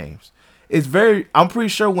those games. I'm pretty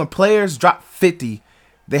sure when players drop 50,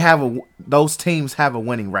 those teams have a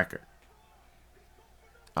winning record.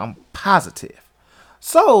 I'm positive.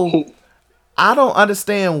 So, I don't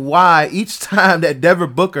understand why each time that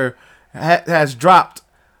Devin Booker has dropped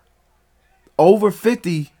over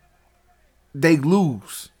 50, they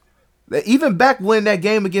lose. Even back when that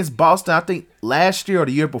game against Boston, I think last year or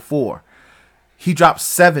the year before, he dropped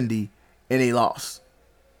 70 and they lost.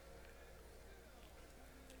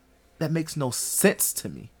 That makes no sense to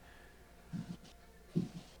me.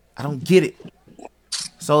 I don't get it.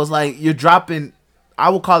 So it's like you're dropping, I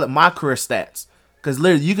will call it my career stats. Because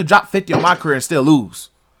literally you could drop 50 on my career and still lose.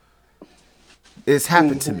 It's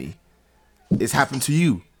happened to me. It's happened to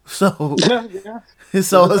you. So,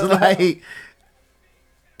 so it's like,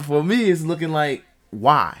 For me, it's looking like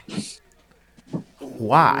why?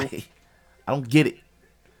 Why? I don't get it.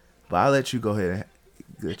 But I'll let you go ahead and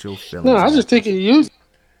get your No, feelings I on just think it. he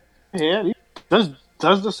does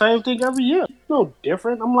the same thing every year. It's no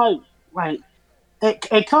different. I'm like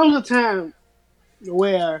it comes a time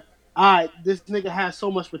where this nigga has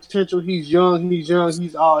so much potential. He's young, he's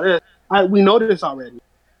all this. We know this already.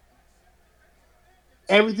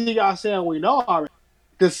 Everything y'all saying we know already.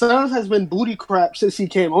 The Suns has been booty crap since he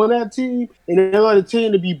came on that team, and they want the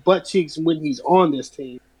team to be butt cheeks when he's on this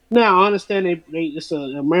team. Now I understand it's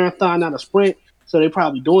a marathon, not a sprint, so they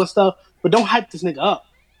probably doing stuff, but don't hype this nigga up.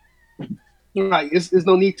 Right? There's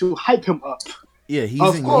no need to hype him up. Yeah, he's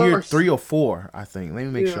Of in year course, 3 or 4, I think. Let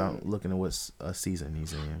me make sure yeah. I'm looking at what season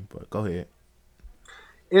he's in. But go ahead.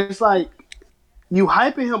 It's like you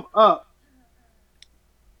hyping him up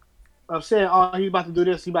of saying, "Oh, he's about to do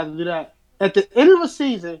this, he's about to do that." At the end of the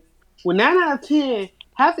season, when 9 out of 10,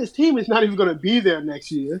 half his team is not even going to be there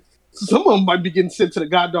next year. Some of them might be getting sent to the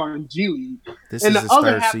goddamn G League, This and is the his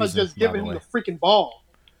other third half are season, just by giving the him way. the freaking ball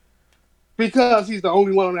because he's the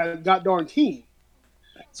only one on that goddamn team.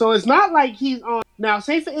 So it's not like he's on now.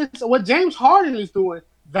 Say for instance, what James Harden is doing,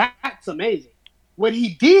 that's amazing. What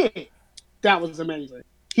he did, that was amazing.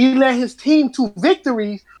 He led his team to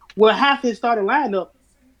victories where half his starting lineup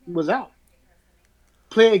was out,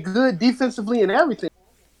 playing good defensively and everything.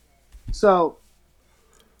 So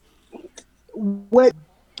what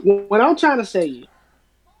I'm trying to say is,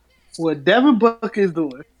 what Devin Booker is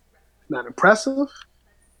doing, not impressive.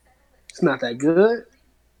 It's not that good.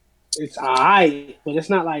 It's alright, but it's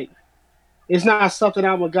not something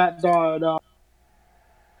I'm a goddamn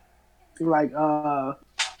like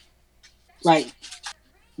like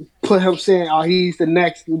put him saying, "Oh, he's the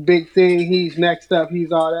next big thing. He's next up.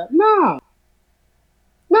 He's all that." No,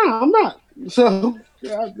 I'm not. So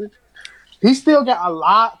he still got a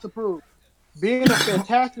lot to prove. Being a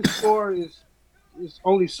fantastic scorer is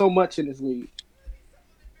only so much in this league.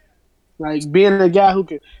 Like being a guy who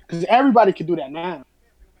can, because everybody can do that now.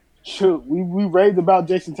 Shoot, we raved about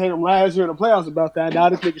Jason Tatum last year in the playoffs about that. Now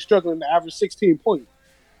this nigga's struggling to average 16 points.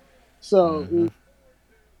 So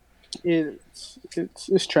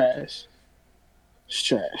it's trash. It's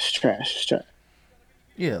trash.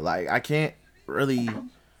 Yeah, like I can't really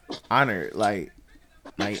honor it. Like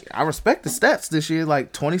I respect the stats this year.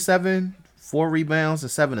 Like 27, 4 rebounds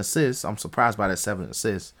and 7 assists. I'm surprised by that 7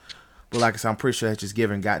 assists. But like I said, I'm pretty sure that's just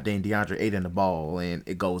giving goddamn DeAndre Ayton the ball and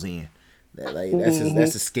it goes in.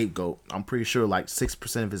 That's his scapegoat. I'm pretty sure like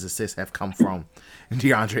 6% of his assists have come from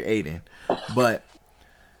DeAndre Ayton. But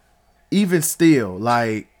even still,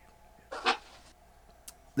 like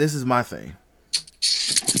this is my thing.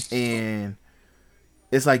 And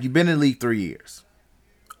it's like you've been in the league 3 years.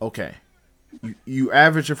 Okay. You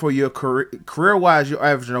averaging for your career wise, you're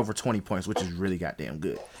averaging over 20 points, which is really goddamn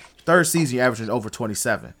good. Third season, you're averaging over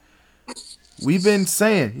 27. We've been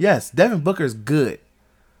saying, yes, Devin Booker is good.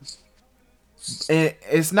 And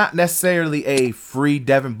it's not necessarily a free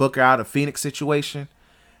Devin Booker out of Phoenix situation.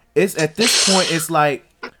 It's at this point, it's like,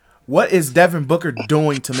 what is Devin Booker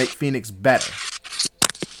doing to make Phoenix better?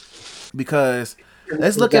 Because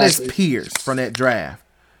let's look at his peers from that draft.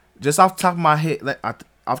 Just off the top of my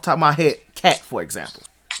head, Cat, for example.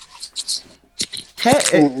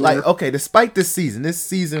 Cat, like, okay, despite this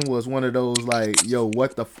season was one of those, like, yo,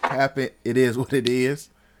 what the happened? It is what it is.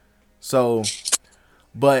 So,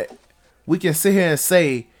 but we can sit here and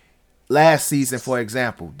say, last season, for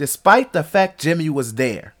example, despite the fact Jimmy was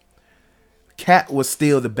there, Cat was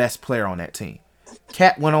still the best player on that team.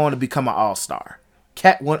 Cat went on to become an all-star.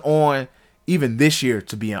 Cat went on, even this year,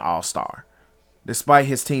 to be an all-star. Despite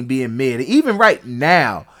his team being mid. Even right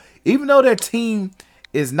now, even though their team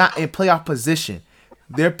is not in playoff position,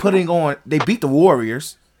 they beat the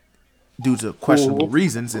Warriors due to questionable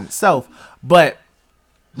reasons in itself. But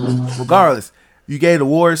regardless, you gave the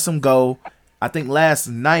Warriors some go. I think last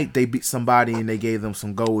night they beat somebody and they gave them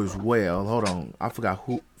some go as well. Hold on. I forgot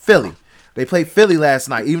who. Philly. They played Philly last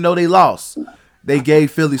night. Even though they lost, they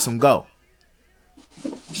gave Philly some go.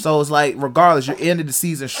 So it's like, regardless, you ended the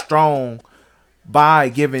season strong by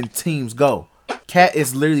giving teams go. Cat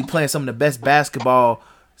is literally playing some of the best basketball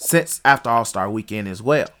since after All-Star Weekend as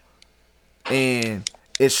well. And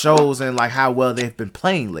it shows in like how well they've been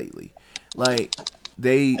playing lately. Like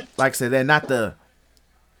I said, they're not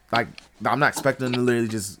I'm not expecting them to literally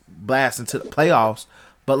just blast into the playoffs,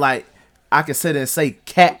 but like I can sit and say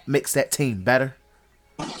Cat makes that team better.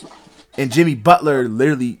 And Jimmy Butler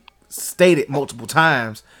literally stated multiple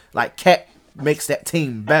times like Cat makes that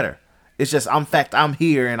team better. It's just I'm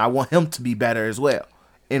here and I want him to be better as well.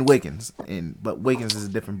 And Wiggins, but Wiggins is a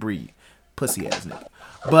different breed. pussy ass nigga.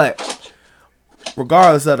 But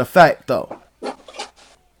regardless of the fact, though,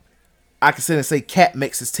 I can sit and say Cat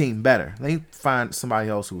makes his team better. Let me find somebody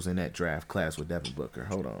else who's in that draft class with Devin Booker.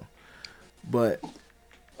 Hold on. But,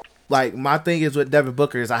 like, my thing is with Devin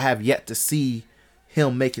Booker is I have yet to see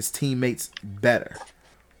him make his teammates better.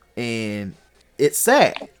 And it's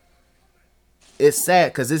sad. It's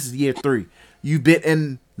sad because this is year 3. You've been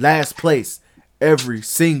in last place every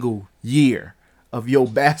single year of your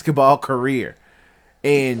basketball career.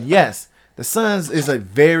 And yes, the Suns is a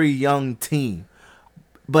very young team.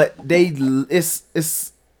 But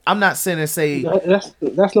it's I'm not saying to say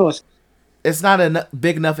that's no. It's not a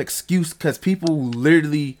big enough excuse because people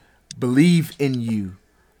literally believe in you,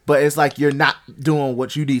 but it's like you're not doing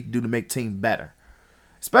what you need to do to make team better.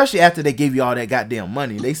 Especially after they gave you all that goddamn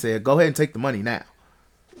money, they said go ahead and take the money now.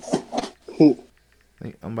 I'm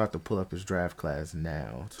about to pull up his draft class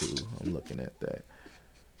now too. I'm looking at that.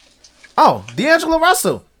 Oh, D'Angelo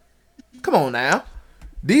Russell, come on now.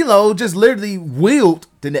 D-Lo just literally wheeled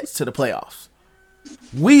the Nets to the playoffs.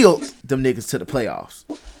 Wheeled them niggas to the playoffs.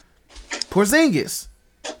 Porzingis,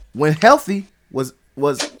 when healthy, was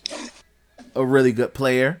a really good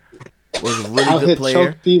player. Was a really good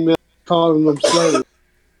player. Female calling them slaves.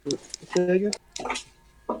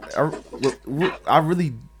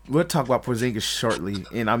 We'll talk about Porzingis shortly,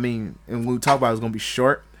 and when we talk about it, it's gonna be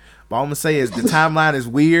short. But all I'm gonna say is the timeline is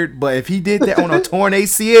weird. But if he did that on a torn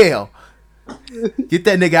ACL. Get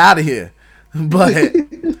that nigga out of here. But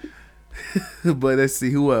let's see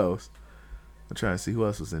who else. I'm trying to see who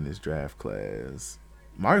else was in this draft class.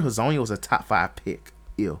 Mario Hezonja was a top 5 pick.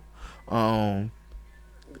 Ew. That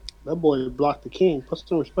boy blocked the king. Put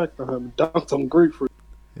some respect on him. Dunked on Greek for.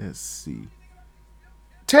 Let's see.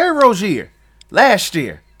 Terry Rozier. Last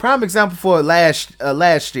year. Prime example for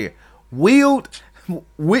last year. Wheeled.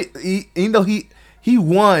 Even though he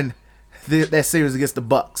won that series against the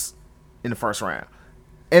Bucks in the first round.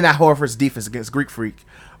 And that Horford's defense against Greek Freak.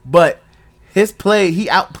 But his play, he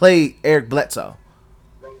outplayed Eric Bledsoe.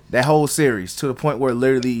 That whole series to the point where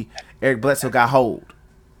literally Eric Bledsoe got hold.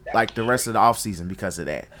 Like the rest of the offseason because of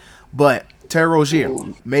that. But Terry Rozier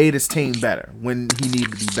made his team better when he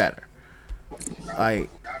needed to be better. Like,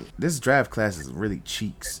 this draft class is really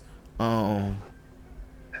cheeks. I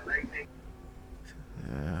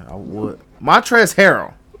would. Montrezl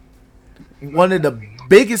Harrell. One of the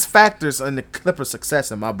biggest factors in the Clippers'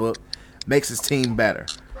 success in my book, makes his team better.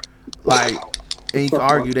 Like, and you can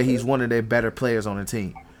argue that he's one of their better players on the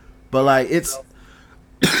team. But like it's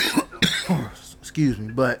excuse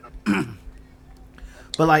me, but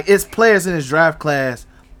like it's players in his draft class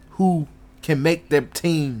who can make their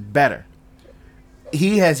team better.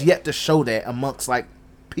 He has yet to show that amongst like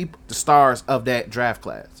people, the stars of that draft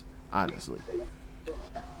class, honestly.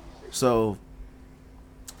 So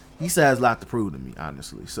he still has a lot to prove to me,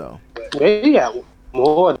 honestly. So he got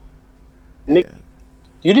more. Nick,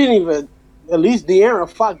 you didn't even. At least De'Aaron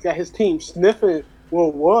Fox got his team sniffing.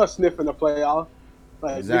 Well, was sniffing the playoff.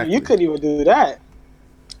 Like exactly. You couldn't even do that.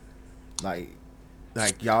 Like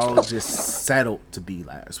y'all just settled to be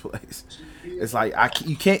last place. It's like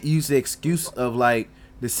you can't use the excuse of like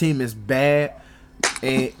this team is bad,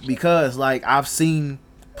 and because like I've seen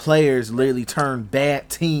players literally turn bad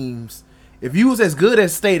teams. If you was as good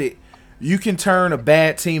as stated, you can turn a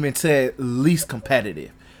bad team into at least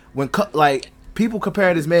competitive. When like people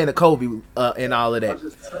compare this man to Kobe and all of that,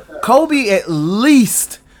 Kobe at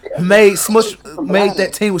least made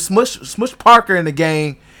that team with Smush Parker in the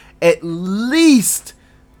game at least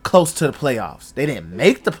close to the playoffs. They didn't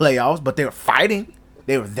make the playoffs, but they were fighting.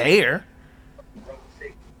 They were there.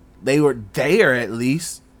 They were there at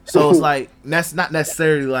least. So it's like that's not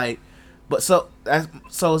necessarily like, but so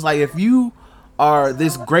it's like if you are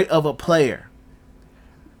this great of a player,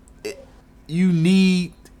 you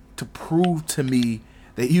need to prove to me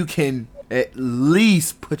that you can at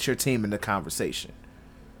least put your team in the conversation,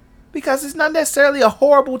 because it's not necessarily a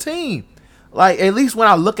horrible team. Like at least when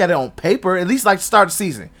I look at it on paper, at least like the start of the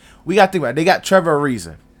season, we got to think about it. They got Trevor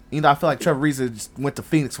Ariza. You know, I feel like Trevor Ariza just went to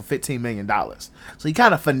Phoenix for $15 million, so he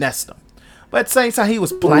kind of finessed them. But at the same time, he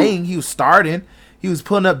was playing, he was starting, he was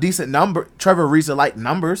putting up decent Trevor Ariza-like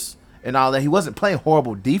numbers and all that. He wasn't playing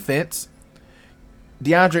horrible defense.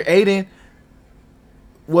 DeAndre Ayton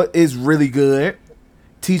is really good.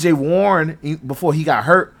 TJ Warren, before he got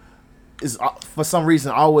hurt, is for some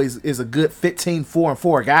reason always is a good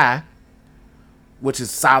 15-4-4 guy, which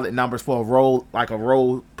is solid numbers for a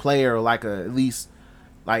role player, or like at least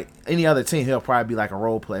like any other team. He'll probably be like a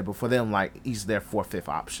role player, but for them, like he's their fourth,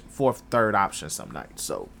 third option some nights.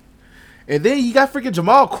 So, and then you got freaking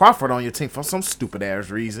Jamal Crawford on your team for some stupid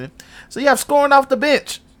ass reason. So you have scoring off the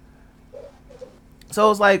bench. So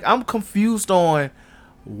it's like I'm confused on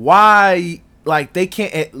why like they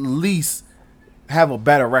can't at least have a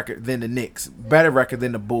better record than the Knicks, better record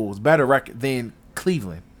than the Bulls, better record than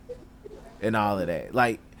Cleveland, and all of that.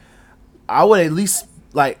 Like I would at least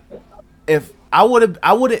like if I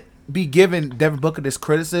wouldn't be giving Devin Booker this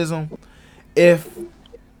criticism if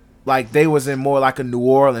like they was in more like a New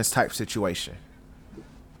Orleans type situation.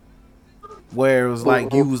 Where it was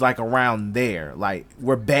like you was like around there. Like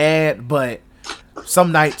we're bad, but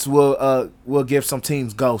some nights we'll give some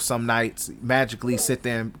teams go. Some nights magically sit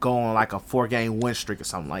there and go on like a 4-game win streak or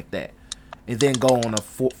something like that, and then go on a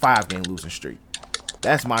 5-game losing streak.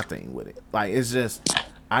 That's my thing with it. Like it's just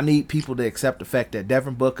I need people to accept the fact that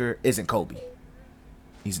Devin Booker isn't Kobe.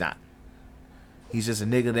 He's not. He's just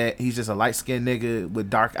a light skinned nigga with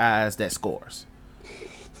dark eyes that scores.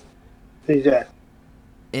 Exactly.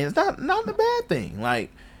 And it's not a bad thing. Like,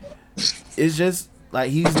 it's just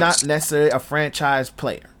like he's not necessarily a franchise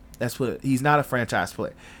player. He's not a franchise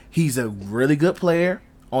player. He's a really good player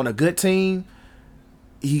on a good team.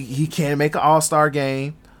 He can make an all-star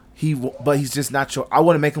game. But he's just not sure. I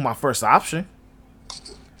wouldn't make him my first option.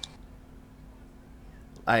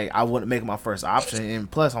 Like I wouldn't make him my first option. And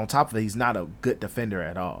plus, on top of it, he's not a good defender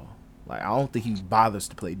at all. Like I don't think he bothers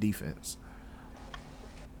to play defense.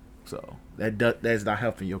 So that's not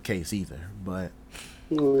helping your case either. But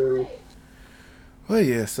well,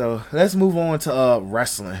 yeah. So let's move on to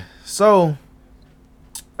wrestling. So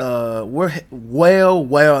we're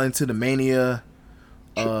well into the Mania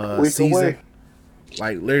season. Away.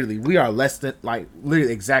 Like literally, we are less than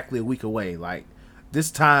literally exactly a week away. Like this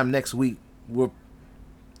time next week, we'll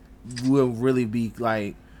really be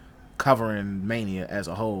like covering Mania as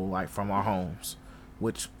a whole, like from our homes,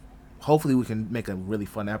 which hopefully we can make a really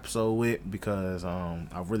fun episode with because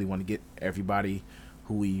I really want to get everybody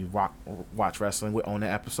who we watch wrestling with on the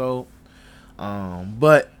episode.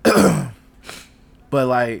 But but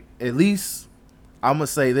like at least I'm gonna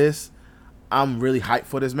say this, I'm really hyped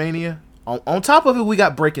for this Mania. On top of it, we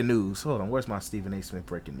got breaking news. Hold on, where's my Stephen A. Smith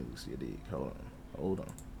breaking news? You dig? Hold on.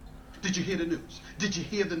 Did you hear the news? Did you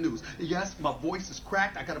hear the news? Yes, my voice is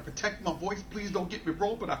cracked. I gotta protect my voice. Please don't get me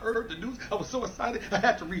wrong, but I heard the news. I was so excited. I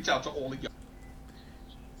had to reach out to all of y'all.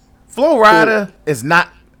 Flo Rida is not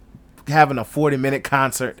having a 40-minute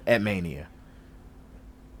concert at Mania.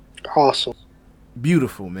 Awesome.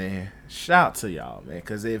 Beautiful, man. Shout out to y'all, man.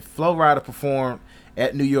 Because if Flo Rida performed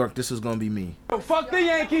at New York, this was going to be me. Fuck the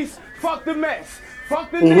Yankees. Fuck the Mets. Fuck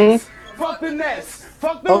the Knicks. Fuck the Nets.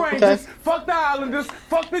 Fuck the Rangers. Fuck the Islanders.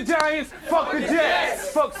 Fuck the Giants. Fuck the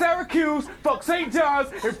Jets. Fuck Syracuse. Fuck St. John's.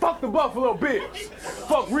 And fuck the Buffalo Bills.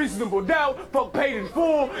 Fuck Reasonable Doubt. Fuck Paid in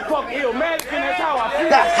Full. Fuck Illmatic. And that's how I feel.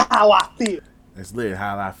 That's how I feel. That's literally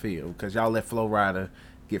how I feel. Because y'all let Flo Rida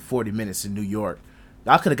get 40 minutes in New York.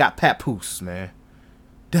 Y'all could have got Papoose, man.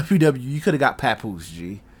 WW, you could have got Papoose,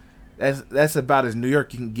 G. That's about as New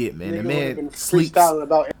York you can get, man. The man sleeps.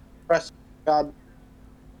 About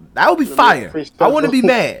that would be fire. I wouldn't be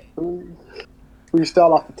mad.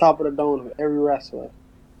 Freestyle off the top of the dome of every wrestler.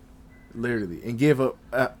 Literally, and give a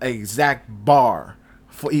exact bar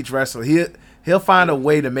for each wrestler. He'll find a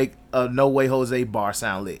way to make a No Way Jose bar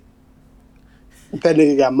sound lit. That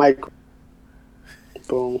nigga got micro.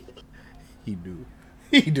 Boom. He do.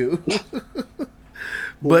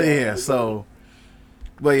 But yeah,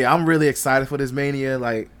 I'm really excited for this Mania.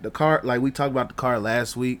 Like the card, like we talked about the card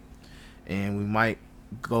last week, and we might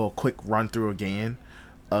go a quick run through again.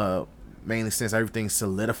 Mainly since everything's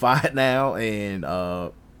solidified now, and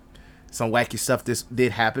some wacky stuff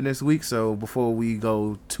did happen this week. So before we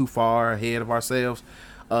go too far ahead of ourselves,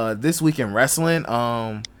 this week in wrestling,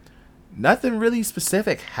 nothing really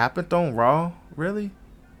specific happened on Raw. Really,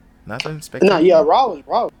 nothing spectacular. No, yeah, Raw was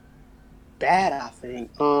bad. I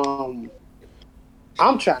think.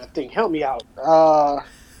 I'm trying to think. Help me out. I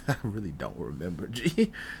really don't remember.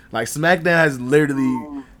 G. Like SmackDown has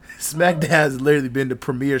literally been the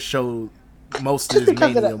premiere show most of this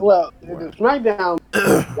Mania. The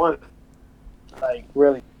SmackDown one, like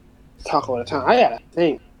really talk all the time. I gotta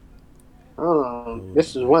think.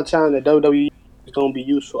 This is one time that WWE is gonna be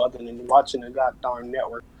useful other than watching the goddamn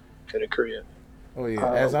network to the crib. Oh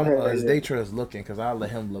yeah, as Daytra is looking, because I'll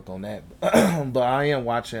let him look on that. But I am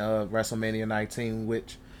watching WrestleMania 19,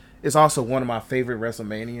 which is also one of my favorite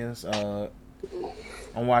WrestleManias.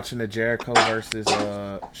 I'm watching the Jericho versus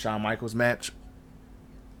Shawn Michaels match,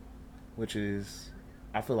 which is,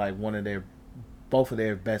 I feel like both of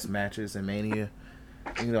their best matches in Mania.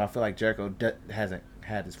 You know, I feel like Jericho hasn't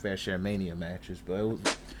had his fair share of Mania matches, but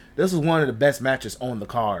this was one of the best matches on the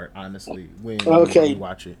card, honestly, when you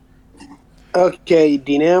watch it. Okay,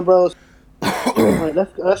 Dean Ambrose. Right,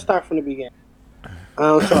 let's start from the beginning.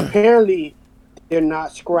 So apparently they're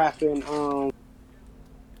not scrapping.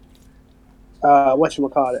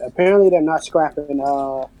 Whatchamacallit. Apparently they're not scrapping.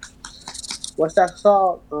 What's that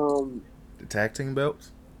called? The tag team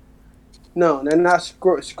belts. No, they're not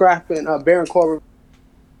scrapping. Baron Corbin.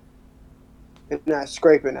 And not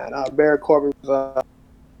scraping that. Baron Corbin was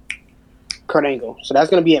Kurt Angle. So that's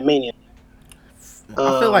gonna be at Mania.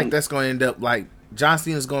 I feel like that's going to end up like John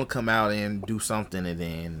Cena's going to come out and do something, and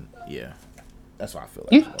then that's what I feel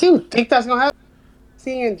like. You do think that's gonna happen?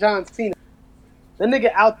 Seeing John Cena, that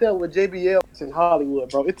nigga out there with JBL in Hollywood,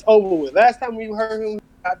 bro. It's over with. Last time we heard him,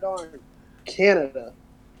 God darn Canada.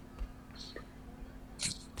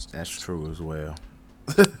 That's true as well.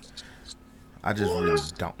 I just really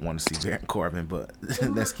don't want to see Baron Corbin, but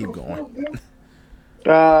let's keep going.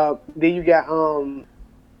 Then you got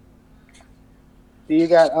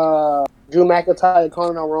Drew McIntyre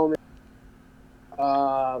calling on Roman.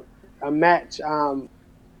 A match. I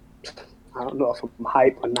don't know if I'm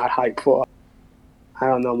hype or not hype for. I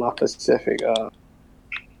don't know my specific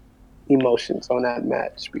emotions on that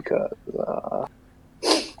match because I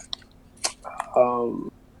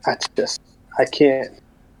can't.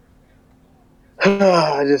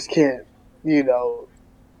 I just can't.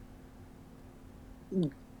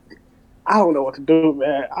 I don't know what to do,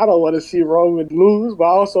 man. I don't want to see Roman lose, but I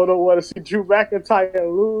also don't want to see Drew McIntyre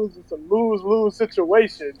lose. It's a lose-lose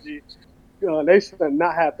situation. They should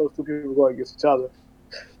not have those two people going against each other.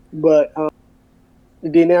 But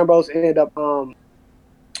Dean Ambrose ended up,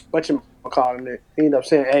 whatchamacallit it? He ended up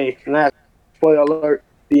saying, hey, last spoiler alert,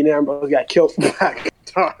 Dean Ambrose got killed by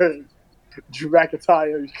Drew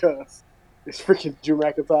McIntyre because it's freaking Drew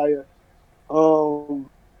McIntyre.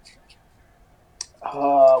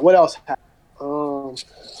 What else happened?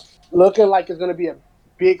 Looking like it's going to be a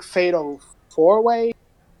big fatal four-way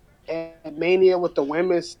at Mania with the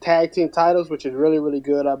women's tag team titles, which is really, really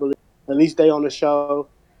good, I believe. At least they on the show.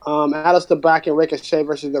 Aleister Black and Ricochet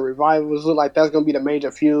versus the Revivals look like that's going to be the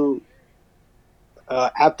major feud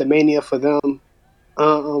after Mania for them.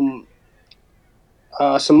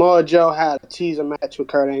 Samoa Joe had a teaser match with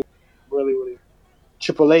Kurt Angle. Really, really.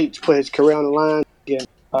 Triple H put his career on the line against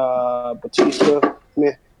Batista.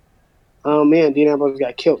 Man, Dean Ambrose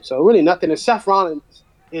got killed. So really nothing. And Seth Rollins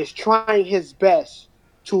is trying his best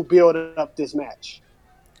to build up this match.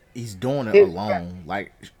 He's doing it alone.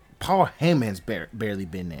 Like Paul Heyman's barely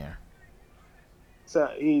been there. So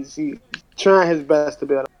he's trying his best to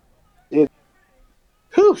build up.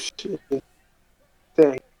 Shit.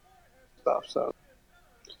 Stuff. So,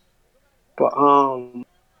 but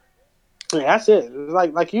yeah, that's it. It's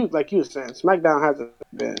like you were saying, SmackDown hasn't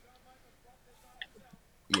been.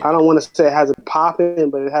 Yeah. I don't want to say it hasn't popping,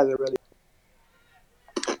 but it hasn't really.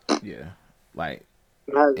 Yeah, like,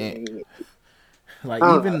 even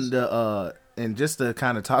the and just to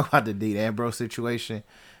kind of talk about the Dean Ambrose situation,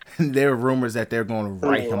 there are rumors that they're going to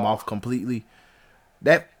write him off completely.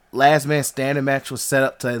 That last man standing match was set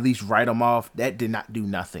up to at least write him off. That did not do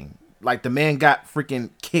nothing. Like the man got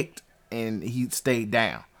freaking kicked and he stayed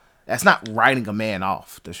down. That's not writing a man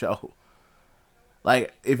off the show.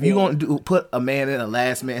 Like, if you're going to put a man in a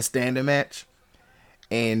last man standing match,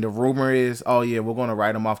 and the rumor is, oh yeah, we're going to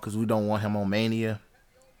write him off because we don't want him on Mania,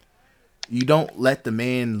 you don't let the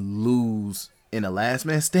man lose in a last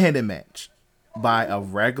man standing match by a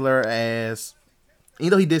regular ass, he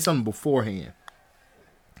did something beforehand.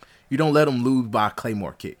 You don't let him lose by a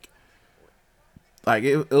Claymore kick. Like,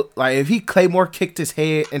 like if he Claymore kicked his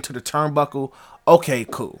head into the turnbuckle, okay,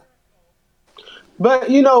 cool. But,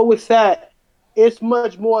 with that, it's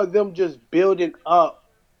much more them just building up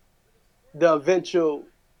the eventual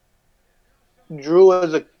Drew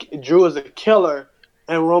as a killer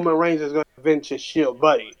and Roman Reigns is going to avenge his Shield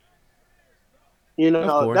buddy. Of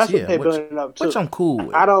course, that's what they're building up to. Which I'm cool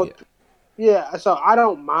with. So I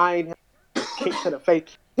don't mind him kick to the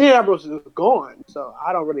face. Dean Ambrose is gone, so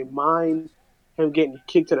I don't really mind him getting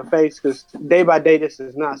kicked to the face because day by day this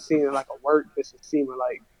is not seeming like a work. This is seeming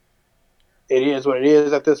like it is what it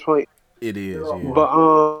is at this point. It is, yeah. But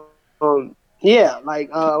what I'm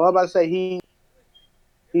about to say, he's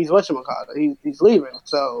whatchamacallit. He's leaving.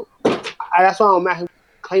 So that's why I'm at him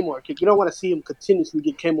Claymore kick. You don't want to see him continuously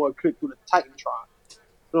get Claymore kick through the Titantron. You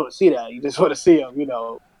don't want to see that. You just want to see him,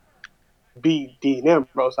 beat Dean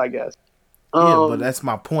Ambrose, I guess. Yeah, but that's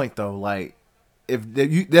my point though. Like, if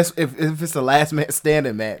it's a last man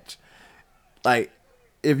standing match, like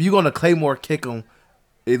if you're gonna Claymore kick him,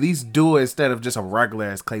 at least do it instead of just a regular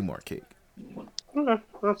ass Claymore kick.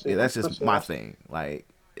 Okay, yeah, that's just my thing. Like,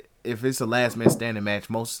 if it's a last man standing match,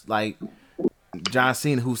 most like John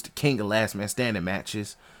Cena, who's the king of last man standing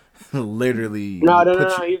matches, literally. No.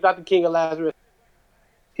 He's not the king of last man.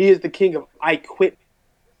 He is the king of I quit.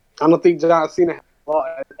 I don't think John Cena has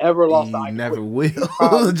ever lost the I He never quit.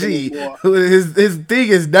 will. Gee, his thing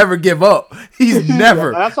is never give up. He's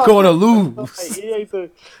never going to lose. He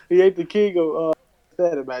ain't the king of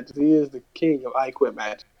standing matches. He is the king of I quit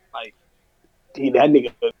matches. Like that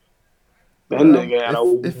nigga had a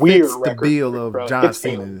weird fits record. The bill of bro. John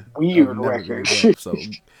Cena. Weird record. Up, so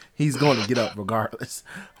he's going to get up regardless.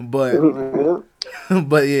 But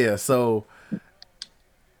yeah, so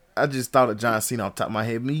I just thought of John Cena off the top of my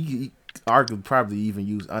head. He arguably probably even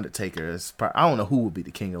use Undertaker as I don't know who would be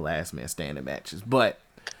the king of last man standing matches, but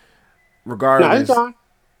regardless, John.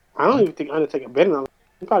 I don't even think Undertaker been in.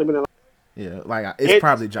 He probably been in. Yeah, like it's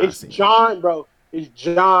probably John Cena. John, bro. It's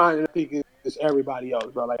John, and I think it's everybody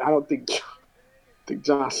else, bro. Like I don't think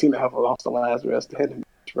John Cena ever lost the last man standing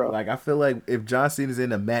match, bro. Like I feel like if John Cena's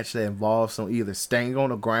in a match that involves some either staying on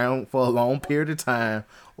the ground for a long period of time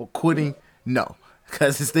or quitting, no,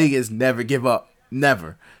 because his thing is never give up,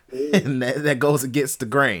 never. And that goes against the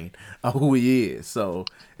grain of who he is. So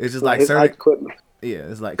it's just like certain. Yeah,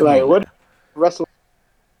 it's like what wrestling.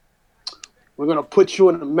 We're gonna put you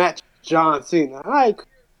in a match, John Cena. All right,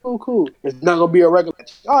 cool. It's not gonna be a regular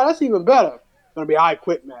match. Oh, that's even better. It's gonna be I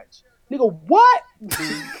quit match. Nigga, what?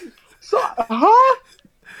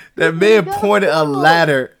 That man pointed a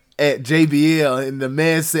ladder at JBL, and the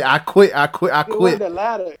man said, "I quit." It wasn't the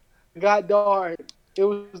ladder. God darn, it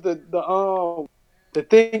was the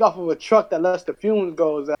thing off of a truck that lets the fumes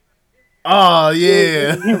goes out. Oh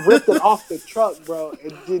yeah, he ripped it off the truck, bro,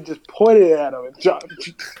 and he just pointed at him.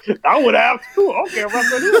 I would have too. Okay, I'm like,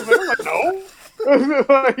 no.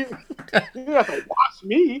 You have to watch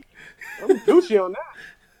me. I'm Gucci on that.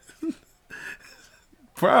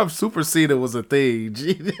 Prime Super Cena was a thing.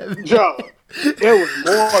 Joe, it was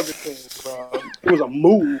more than thing, bro. It was a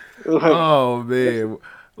move. Oh man,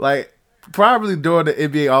 like probably during the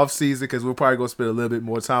NBA offseason, because we're probably gonna spend a little bit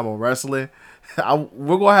more time on wrestling.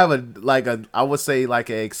 We're gonna have I would say like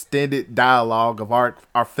an extended dialogue of our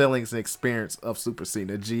feelings and experience of Super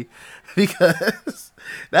Cena, G, because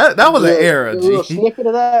that was an era, G. A little snippet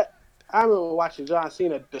of that. I remember watching John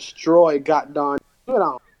Cena destroy Got Done.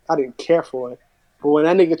 I didn't care for it, but when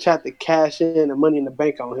that nigga tried to cash in the Money in the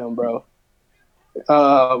Bank on him, bro.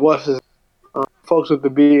 What's his folks with the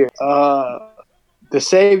beard? The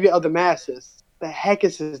savior of the masses. The heck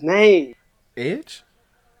is his name? Edge?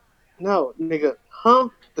 No, nigga.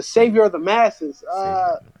 The savior of the masses.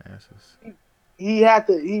 He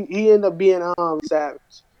ended up being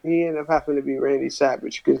Savage. He ended up having to be Randy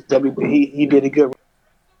Savage because he did a good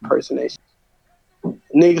impersonation.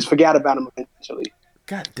 Niggas forgot about him eventually.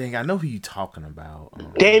 God dang, I know who you talking about.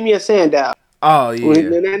 Damian Sandow. Oh yeah. When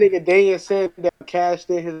that nigga Damian Sandow cashed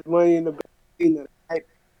in his Money in the Bank,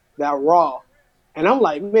 that Raw. And I'm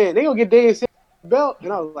like, man, they gonna get Damian Sandow the belt?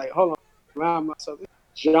 And I was like, hold on, remind myself,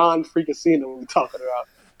 John freaking Cena we talking about.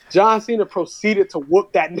 John Cena proceeded to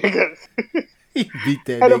whoop that nigga. He beat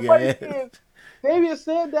that nigga ass. Damian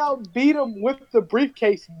Sandow beat him with the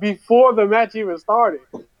briefcase before the match even started.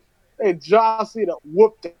 And John Cena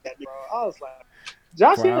whooped that nigga. I was like,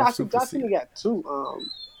 John Cena got two.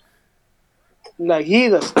 Like he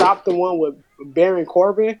either stopped the one with Baron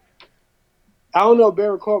Corbin. I don't know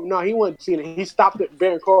Baron Corbin. No, he wasn't Cena. He stopped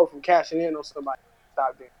Baron Corbin from cashing in on somebody.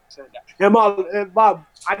 Stopped it. And I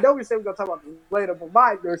know we said we're gonna talk about this later, but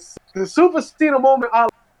the Super Cena moment I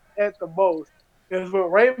at the most is when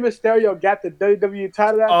Rey Mysterio got the WWE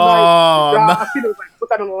title that night. John Cena was like, put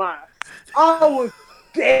that on the line. I was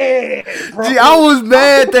dead, bro. Gee, I was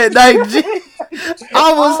mad that night, G.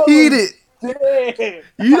 I was heated. Dead.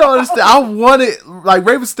 You don't understand. I wanted, like,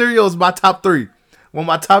 Rey Mysterio is my top 3. One of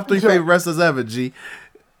my top 3 favorite wrestlers ever, G.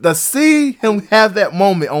 To see him have that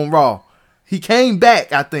moment on Raw, he came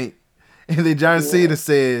back, I think. And then John Cena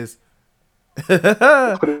says, put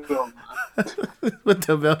the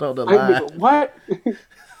belt on the line. What?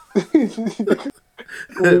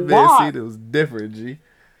 Man, Cena was different, G.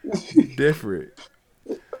 Different.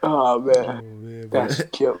 Oh man, that's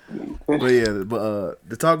killed me. But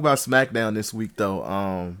to talk about SmackDown this week though,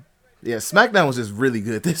 SmackDown was just really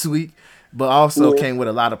good this week, but also came with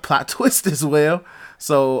a lot of plot twists as well.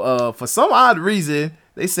 So for some odd reason,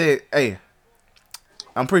 they said, "Hey,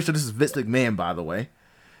 I'm pretty sure this is Vince McMahon, by the way."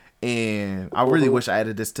 And I really wish I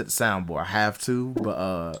added this to the soundboard. I have to,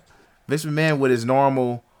 but Vince McMahon with his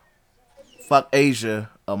normal "fuck Asia"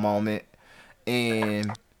 a moment,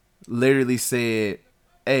 and literally said,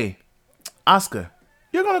 "Hey, Asuka,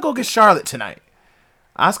 you're gonna go get Charlotte tonight."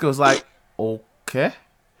 Asuka was like, "Okay,"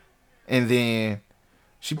 and then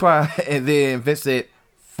Vince said,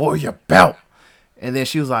 "For your belt," and then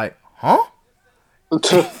she was like, "Huh?"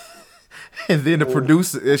 And then the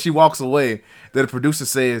producer, she walks away. Then the producer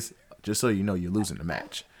says, "Just so you know, you're losing the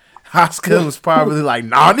match." Asuka was probably like,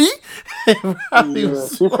 "Nani?"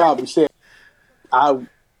 She probably said, "I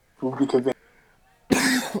would be convinced."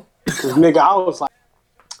 Because nigga, I was like,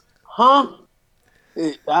 "Huh?"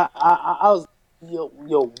 I was,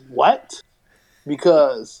 yo, what?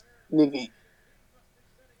 Because nigga.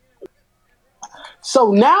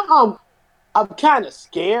 So now I'm kind of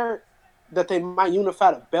scared that they might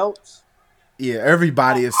unify the belts. Yeah,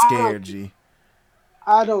 everybody is scared, G.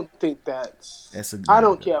 I don't think that's. I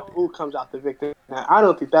don't care who comes out the victor. I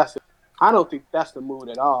don't think that's the mood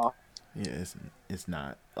at all. Yeah, it's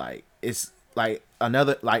not like it's like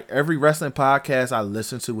another like every wrestling podcast I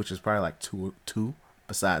listen to, which is probably like two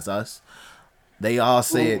besides us. They all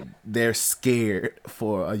said they're scared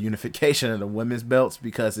for a unification of the women's belts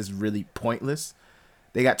because it's really pointless.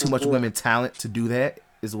 They got too much women talent to do that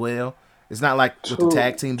as well. It's not like with the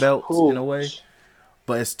tag team belts in a way,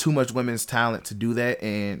 but it's too much women's talent to do that.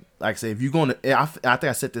 And like I said, if you're going to, I think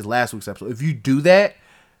I said this last week's episode. If you do that,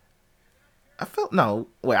 I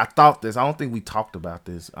thought this. I don't think we talked about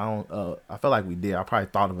this. I felt like we did. I probably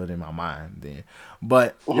thought of it in my mind then.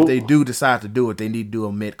 But if they do decide to do it, they need to do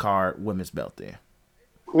a mid-card women's belt there.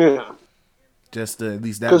 Yeah. Just to, at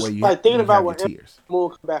least that way you, like, thinking you about have your tears. Moon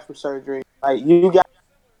come back from surgery, like you got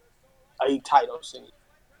a title scene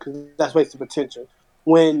because that's wasted potential.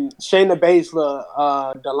 When Shayna Baszler,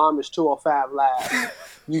 the Lamas 205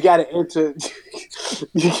 Live, you got to enter.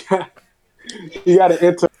 you got to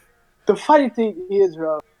enter. The funny thing is,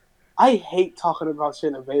 bro, I hate talking about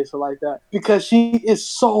Shayna Baszler like that because she is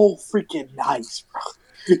so freaking nice, bro.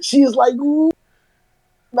 She is like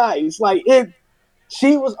nice, like it.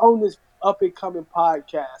 She was on this up and coming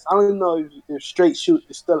podcast. I don't even know if Straight Shoot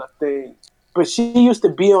is still a thing, but she used to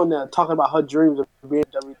be on there talking about her dreams of being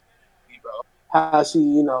WWE, bro. How she,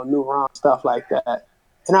 knew Ron, stuff like that.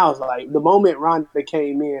 And I was like, the moment Ronda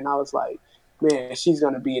came in, I was like, man, she's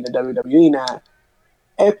gonna be in the WWE now.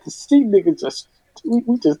 And the C nigga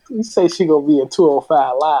we say she gonna be in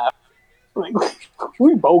 205 Live. Like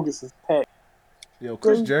we bogus as heck. Yo,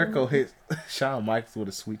 Chris Jericho hit Shawn Michaels with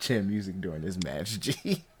a sweet chin music during this match,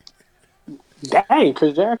 G. Dang,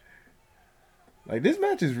 Chris Jericho. Like, this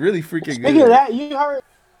match is really freaking good. Speaking of that, you heard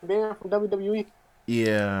banned from WWE?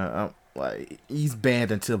 Yeah, like, he's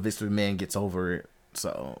banned until Vince McMahon gets over it.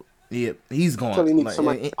 So, yeah, he's going. Until he needs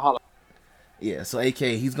somebody to holler. Yeah, so AK,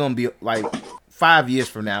 he's going to be, like, 5 years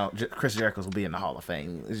from now, Chris Jericho will be in the Hall of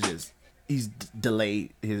Fame. It's just, he's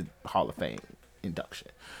delayed his Hall of Fame induction.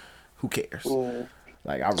 Who cares?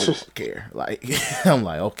 Like, I really don't care. Like, I'm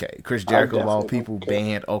like, okay, Chris Jericho of all people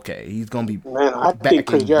banned. Okay, he's gonna be. Man, I think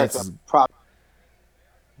Chris Jericho probably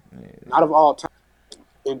out of all time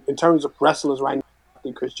in terms of wrestlers right now. I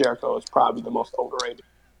think Chris Jericho is probably the most overrated.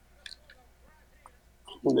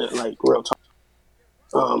 Like real talk.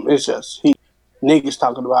 It's just niggas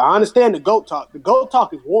talking about. I understand the GOAT talk. The GOAT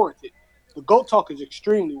talk is warranted. The GOAT talk is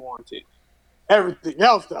extremely warranted. Everything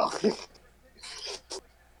else though.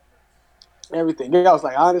 Everything else,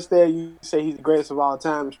 like I understand you say he's the greatest of all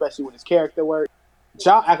time, especially with his character work. But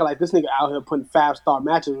y'all acting like this nigga out here putting 5-star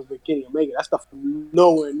matches with Kenny Omega. That stuff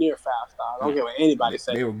nowhere near 5-star. I don't care what anybody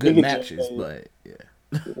says. They were good matches, but yeah.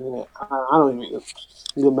 I don't even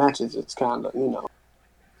good matches. It's kind of I don't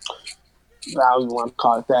even want to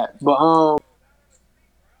call it that. But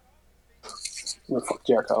fuck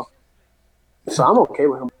Jericho. So I'm okay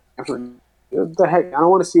with him. What the heck? I don't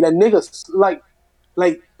want to see that nigga like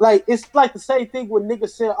it's like the same thing when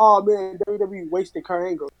niggas said, "Oh man, WWE wasted Kurt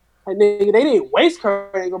Angle." Like nigga, they didn't waste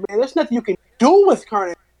Kurt Angle, man. There's nothing you can do with Kurt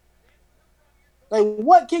Angle. Like,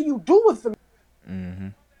 what can you do with him? Mm-hmm.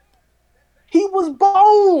 He was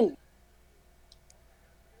bone,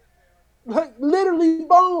 like literally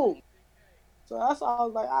bone. So that's all I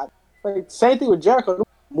was like. Same thing with Jericho.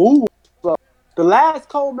 Move. So the last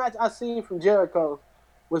cold match I seen from Jericho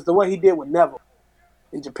was the one he did with Neville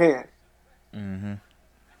in Japan. Mm-hmm.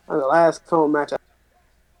 The last cold match.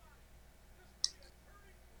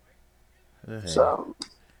 So,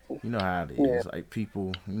 you know how it is. Like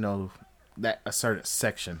people, that a certain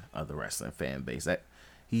section of the wrestling fan base that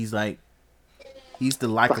he's the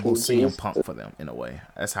likable CM Punk for them in a way.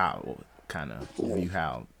 That's how I will kind of view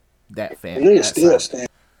how that fan.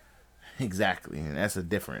 Exactly, and that's a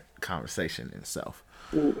different conversation in itself.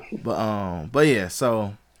 But yeah,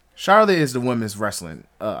 so Charlotte is the women's wrestling.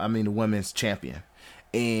 The women's champion,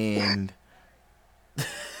 and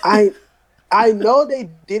I know they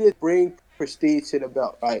didn't bring prestige to the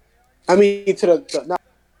belt, right? I mean, to the not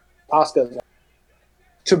Oscar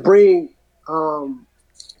to bring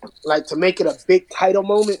to make it a big title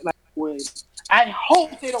moment, like when I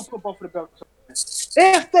hope they don't put both of the belts on.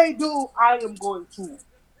 If they do, I am going to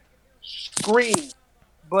scream.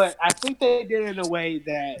 But I think they did it in a way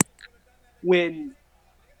that when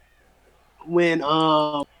when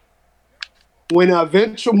an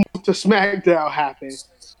eventual move to SmackDown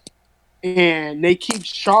happens and they keep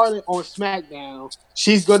Charlotte on SmackDown,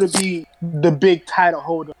 she's going to be the big title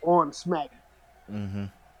holder on SmackDown. Mm-hmm.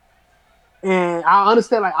 And I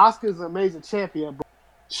understand, like, Asuka's an amazing champion, but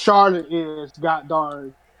Charlotte is, god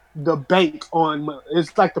darn, the bank on.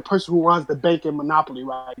 It's like the person who runs the bank in Monopoly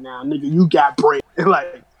right now, nigga. You got bread.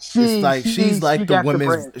 Like It's like she's like the got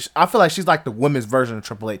women's. I feel like she's like the women's version of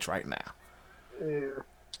Triple H right now.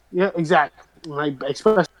 Yeah, exactly. Like,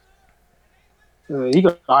 especially you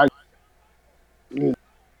can argue,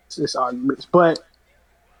 it's arguments, but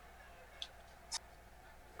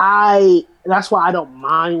that's why I don't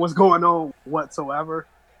mind what's going on whatsoever.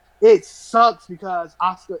 It sucks because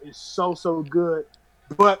Asuka is so good,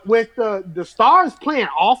 but with the stars playing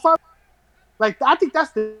off of, like, I think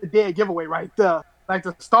that's the dead giveaway right there. Like,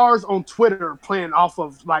 the stars on Twitter playing off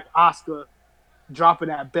of, like, Asuka dropping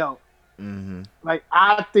that belt. Mm-hmm. Like,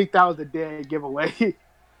 I think that was a dead giveaway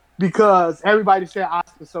because everybody said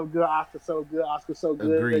Asuka's so good, Asuka's so good, Asuka's so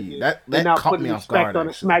good. Agreed. That caught me off guard. On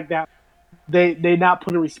the SmackDown. They not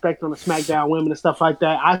putting respect on the SmackDown women and stuff like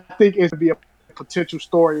that. I think it would be a potential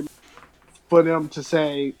story for them to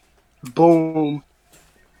say, boom,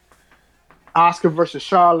 Asuka versus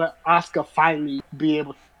Charlotte. Asuka finally be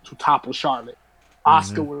able to topple Charlotte.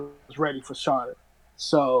 Asuka was ready for Charlotte.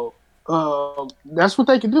 So that's what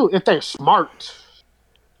they can do. If they're smart,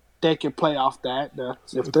 they can play off that.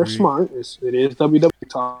 If they're smart, it is WWE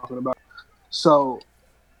talking about. So,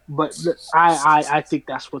 but I think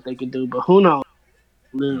that's what they can do. But who knows?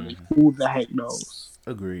 Literally, who the heck knows?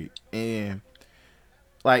 Agreed. And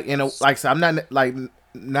like, you know, like, so I'm not like,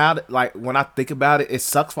 now that, like, when I think about it, it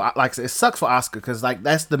sucks for Asuka because, like,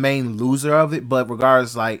 that's the main loser of it. But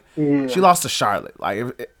regardless, like, she lost to Charlotte.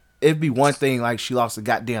 Like, it'd be one thing like she lost to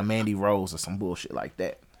goddamn Mandy Rose or some bullshit like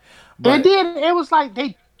that. But and then it was like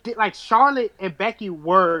they did, like, Charlotte and Becky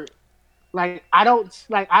were like, I don't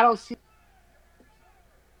see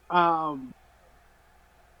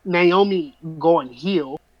Naomi going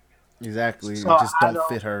heel. Exactly. So It just don't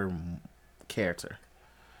fit her character.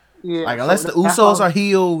 Yeah, like, unless the Usos are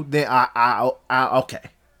healed, then I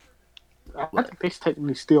okay. I think they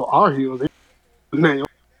technically still are heels. Naomi,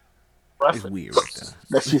 it's weird with them.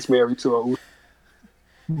 that she's married to a Uso.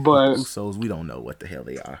 But Usos, we don't know what the hell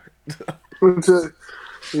they are.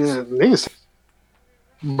 yeah, niggas.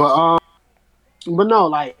 But no,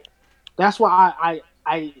 like, that's why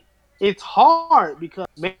I it's hard because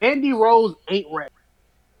Mandy Rose ain't ready.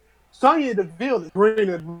 Sonya Deville is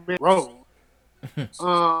bringing Mandy Rose.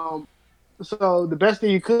 So the best thing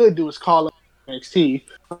you could do is call up NXT.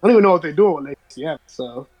 I don't even know what they're doing with NXT yet.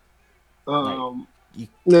 So,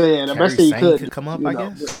 the best thing you could come up, I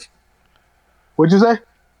guess. What'd you say?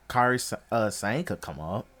 Kari Sane could come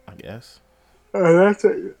up, I guess. That's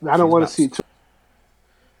it. I don't want to see.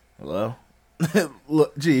 Well,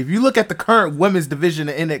 look, if you look at the current women's division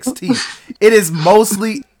in NXT, it is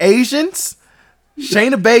mostly Asians,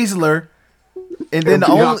 Shayna Baszler, and then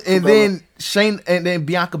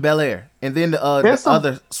Bianca Belair, and then the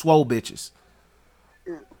other swole bitches.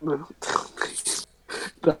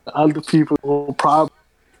 The other people will probably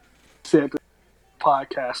said the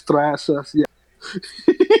podcast thrash us. Yeah,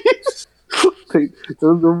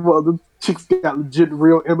 the chicks got legit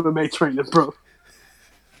real MMA training, bro.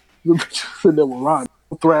 The bitches sitting there with Ron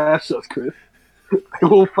thrash us, Chris. They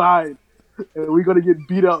will find, and we're gonna get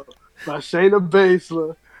beat up by Shayna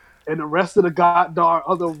Baszler and the rest of the goddamn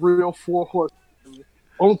other real 4 horse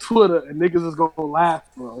on Twitter, and niggas is gonna laugh,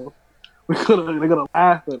 bro. They're gonna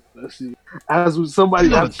laugh at us. As somebody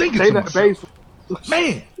got Shayna Baszler.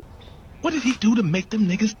 Man, what did he do to make them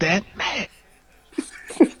niggas that mad?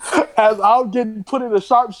 As I'm getting put in a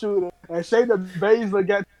sharpshooter, and Shayna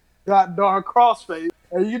Baszler got darn crossface,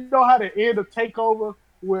 and you know how to end a takeover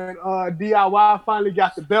when DIY finally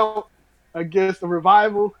got the belt against the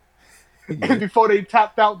Revival. And before they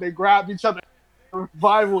tapped out, they grabbed each other,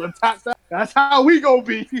 Revival, and tapped out. That's how we gonna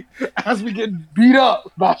be as we get beat up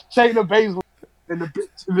by Shayna Baszler and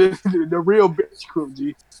the real bitch crew,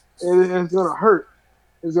 G. And it's gonna hurt.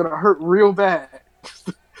 It's gonna hurt real bad.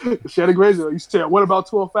 Shayna Baszler, you said, "What about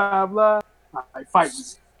 205 Live?" I fight me.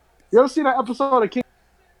 You ever see that episode of King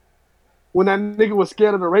when that nigga was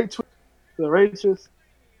scared of the Rachels?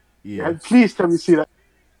 Yeah. Please tell me you see that.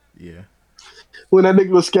 Yeah. When that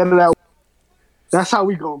nigga was scared of that. That's how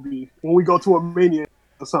we gonna be when we go to a Mania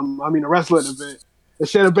or something. I mean, a wrestling event, and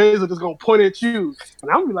Shannon Baszler just gonna point at you, and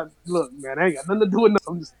I'm gonna be like, look, man, I ain't got nothing to do with nothing.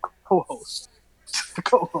 I'm just a co-host.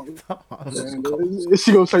 Co-host. And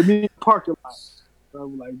she gonna say me in the parking lot.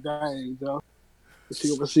 I'm like, dang, Joe. She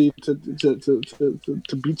gonna proceed to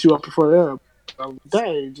beat you up before them. I'm like,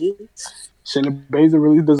 dang, G. Shannon Baszler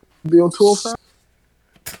really doesn't be on 205.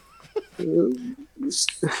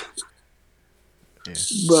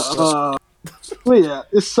 But yeah,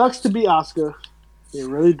 it sucks to be Oscar. It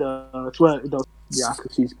really does. Well, it does be Oscar.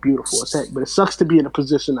 She's beautiful as heck, but it sucks to be in a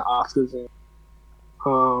position that Oscar's in.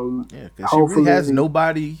 Because she really has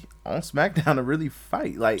nobody on SmackDown to really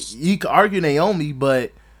fight. Like, you could argue Naomi,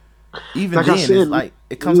 but even like then, said, it's like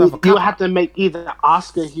it comes off. You have to make either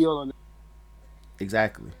Oscar heel or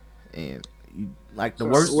exactly, and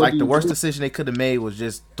the worst decision they could have made was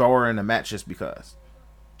just throw her in a match just because.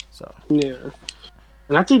 So yeah,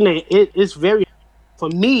 and I think it's very, for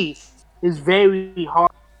me, it's very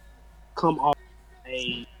hard to come off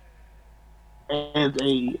as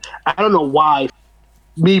a I don't know why.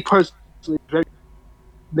 Me personally,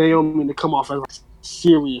 Naomi to come off as a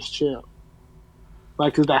serious champ.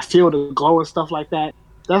 Like, cause that feel the glow and stuff like that.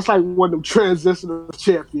 That's like one of them transitional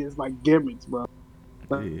champions, like gimmicks, bro.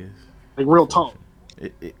 Like, it is. Like real talk.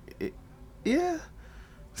 Yeah.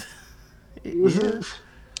 But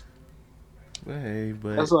hey,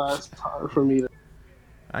 that's why it's hard for me.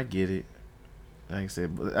 I get it. Like I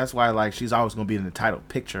said, but that's why like she's always gonna be in the title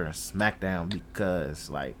picture in SmackDown because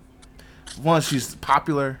like one, she's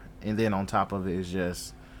popular, and then on top of it is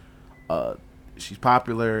just she's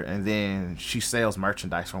popular, and then she sells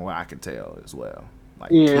merchandise from what I can tell as well.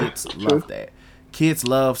 Like kids love that. Kids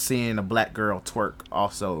love seeing a black girl twerk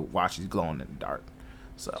also while she's glowing in the dark.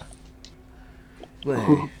 So, but hey.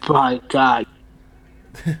 Oh my God.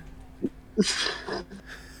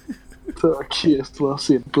 Kids love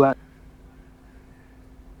seeing black.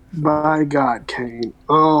 My God, Kane.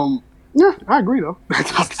 Yeah, I agree though.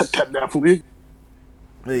 That definitely.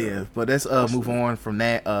 Yeah, but let's move on from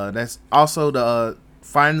that. That's also the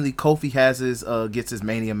finally Kofi has his gets his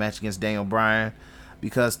Mania match against Daniel Bryan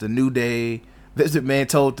because the New Day, Vince McMahon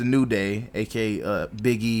told the New Day, aka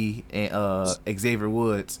Big E and Xavier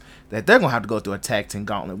Woods, that they're gonna have to go through a tag team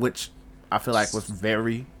gauntlet, which I feel like was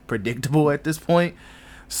very predictable at this point.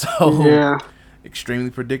 So yeah, extremely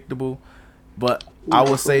predictable. But I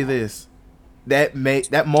will say this: that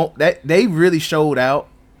they really showed out,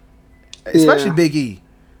 especially Big E.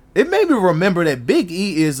 It made me remember that Big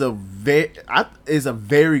E is a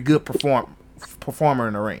very good performer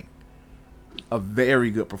in the ring. A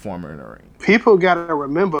very good performer in the ring. People gotta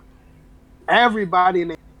remember, everybody in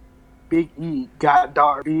the Big E got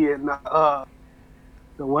Darby and the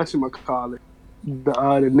whatchamacallit, the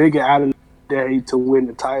nigga out of the day to win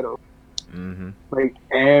the title. Mm-hmm. Like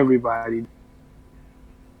everybody.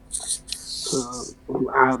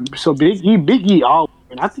 So Big E all,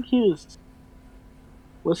 and I think he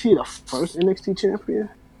was he the first NXT champion?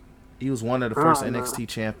 He was one of the first NXT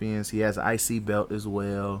champions. He has an IC belt as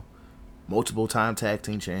well. Multiple time tag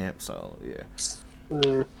team champ. So yeah.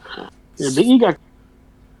 Yeah, Big E got.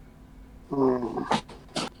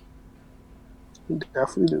 He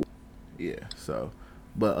definitely did. Yeah. So,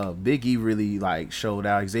 but Big E really like showed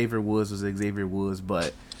out. Xavier Woods was Xavier Woods,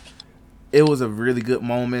 but it was a really good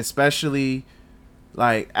moment, especially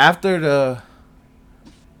like after the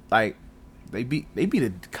like. They beat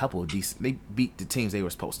a couple of decent. They beat the teams they were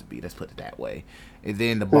supposed to beat. Let's put it that way. And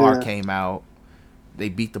then the Bar came out. They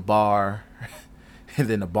beat the Bar, and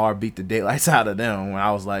then the Bar beat the daylights out of them. When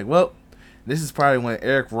I was like, well, this is probably when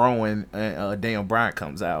Eric Rowan and Daniel Bryan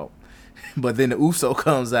comes out. But then the Uso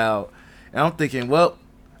comes out, and I'm thinking, well,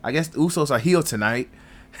 I guess the Usos are heel tonight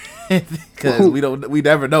because we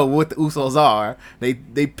never know what the Usos are. They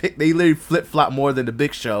literally flip flop more than the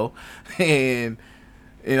Big Show, and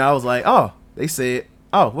I was like, oh. They said,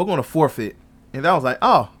 oh, we're going to forfeit. And I was like,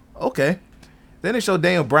 oh, okay. Then they showed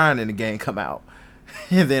Daniel Bryan in the game come out.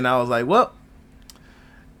 And then I was like, well.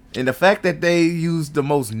 And the fact that they used the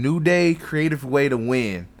most New Day creative way to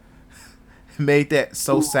win made that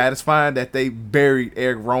so satisfying that they buried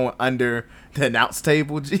Eric Rowan under the announce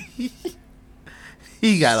table.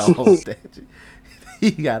 He got a hold that.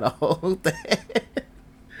 He got a hold that.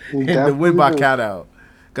 And the win by count out.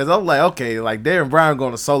 Because I'm like, okay, like Darren Bryan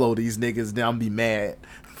going to solo these niggas, then I'm be mad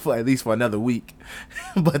for at least for another week.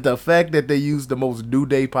 But the fact that they used the most New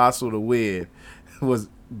Day possible to win was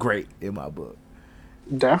great in my book.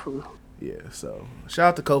 Definitely. Yeah, so shout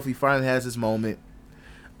out to Kofi. Finally has his moment.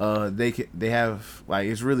 They have like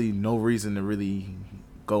it's really no reason to really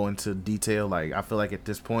go into detail. Like I feel like at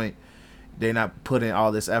this point they're not putting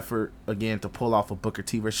all this effort again to pull off a Booker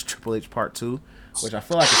T versus Triple H Part 2, which I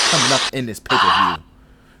feel like is coming up in this pay-per-view.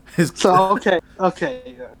 So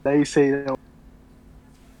okay. They say that,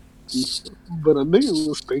 but a nigga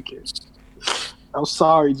was thinking. I'm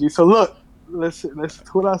sorry, G. So look, listen to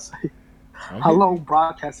what I say. I'm How here. long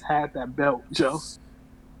Brock has had that belt, Joe?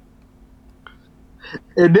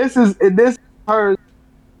 And this her.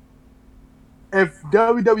 If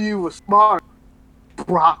WWE was smart,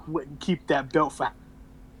 Brock wouldn't keep that belt for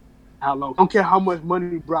how long? I don't care how much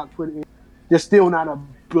money Brock put in. There's still not a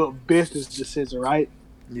business decision, right?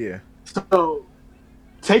 Yeah. So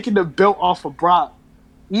taking the belt off of Brock,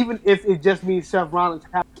 even if it just means Seth Rollins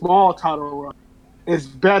have a small title run, is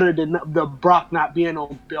better than the Brock not being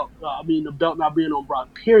on belt. The belt not being on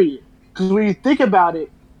Brock. Period. Because when you think about it,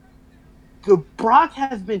 the Brock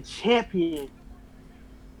has been champion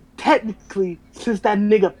technically since that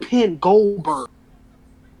nigga pinned Goldberg.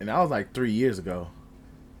 And that was like 3 years ago.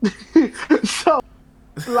 So,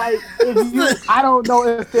 like, I don't know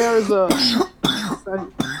if there's a.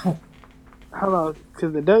 Hold on,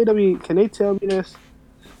 because the WWE, can they tell me this?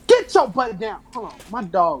 Get your butt down. Hold on, my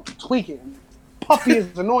dog tweaking. Puppy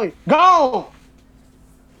is annoying. Go.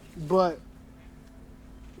 But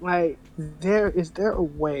like, is there a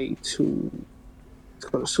way to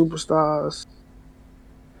go to superstars?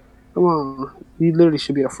 Come on, you literally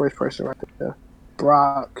should be the first person right there.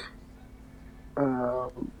 Brock.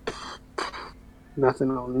 Um,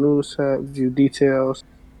 Nothing on the news set. View details.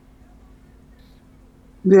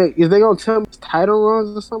 Yeah, is they gonna tell me title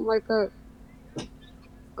runs or something like that?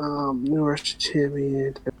 Universal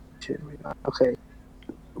champion. Okay,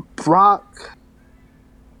 Brock.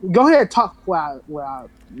 Go ahead and talk while I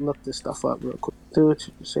look this stuff up real quick.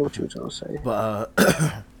 Say what you were trying to say. But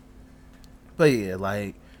yeah,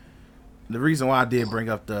 like the reason why I did bring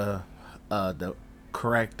up the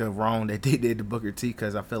corrective wrong that they did to Booker T,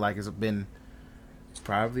 because I feel like it's been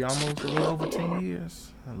probably almost a little over 10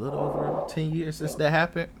 years. A little over 10 years since that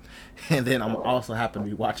happened. And then I'm also happen to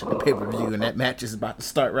be watching the pay-per-view, and that match is about to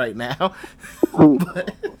start right now.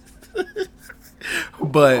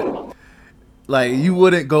 but like, you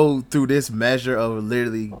wouldn't go through this measure of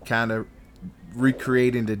literally kind of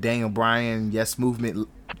recreating the Daniel Bryan Yes Movement,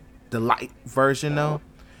 the light version though,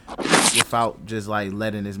 without just like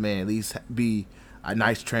letting this man at least be a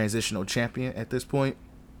nice transitional champion at this point.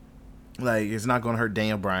 Like, it's not gonna hurt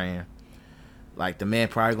Daniel Bryan. Like, the man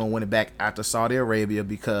probably gonna win it back after Saudi Arabia,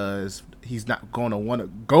 because he's not gonna want to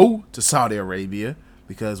go to Saudi Arabia,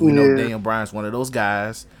 because we know Daniel Bryan's one of those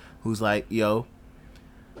guys who's like, yo,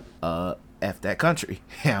 F that country.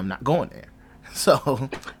 I'm not going there. So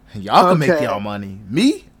y'all can make y'all money.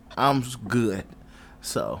 Me, I'm good.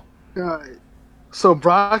 So all right. So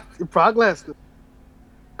Brock Lesnar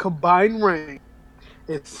combined reign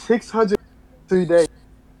is 603 days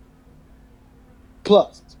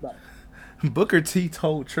plus. Right. Booker T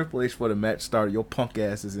told Triple H for the match started, your punk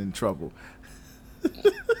ass is in trouble.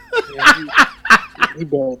 Yeah, he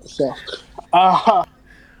buried the self.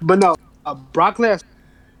 But no, Brock Lesnar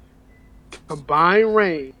combined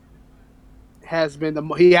reign has been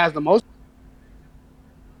he has the most.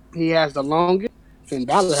 He has the longest. Finn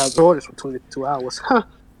Balor has orders for 22 hours. Of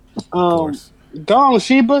course. Go on,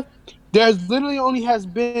 Sheba. There's literally only has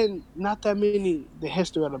been not that many the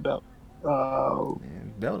history of the belt.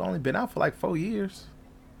 Man, belt only been out for like 4 years.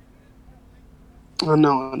 I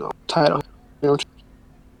know. Title.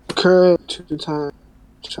 Current 2-time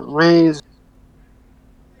Reigns.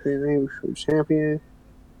 Champion.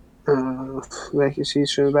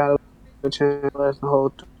 Vacancies for the battle. Champion has the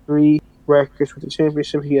whole 3 records with the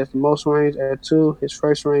championship. He has the most reigns at 2. His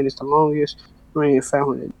first reign is the longest. Reign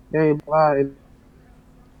 500 games.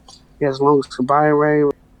 He has the longest combined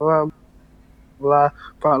reign. Blah, blah.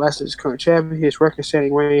 Brock Lesnar is current champion. His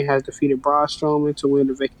record-setting reign has defeated Braun Strowman to win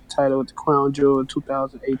the vacant title with the Crown Jewel in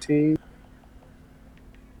 2018.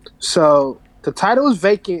 So the title is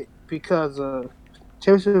vacant because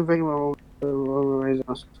championship is vacant by Roman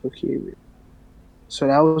Reigns. So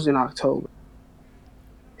that was in October.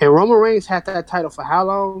 And Roman Reigns had that title for how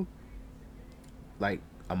long? Like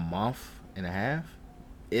a month and a half,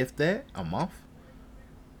 if that. A month.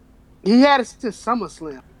 He had it since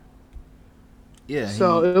SummerSlam. Yeah.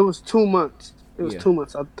 So it was 2 months. It was 2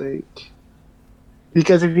 months, I think.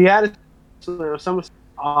 Because if he had it SummerSlam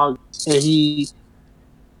August, and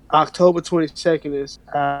October 22nd is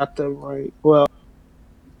after Reigns. Well,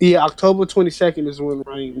 yeah, October 22nd is when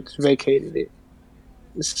Reigns vacated it.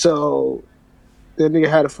 So that nigga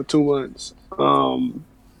had it for 2 months.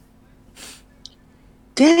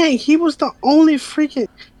 Dang, he was the only freaking.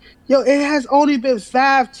 Yo, it has only been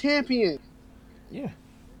 5 champions. Yeah.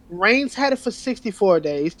 Reigns had it for 64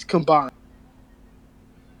 days combined.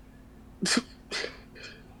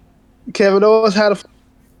 Kevin Owens had it for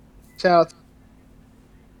Shout out.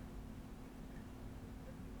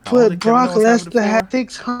 How old But did Kevin Brock Owens have it Lesnar had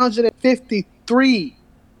before? 653.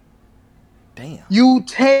 Damn. You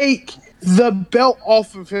take the belt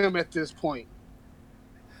off of him at this point.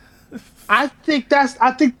 I think that's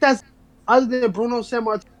other than Bruno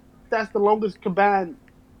Sammartino, that's the longest combined.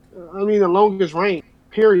 The longest reign.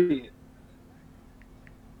 Period.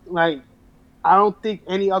 Like I don't think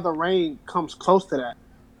any other reign comes close to that.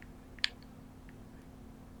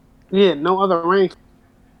 Yeah, no other reign.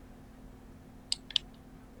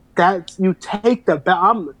 That you take the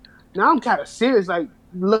belt. I'm kind of serious. Like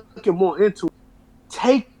looking more into it.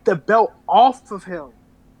 Take the belt off of him.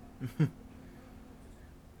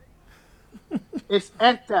 It's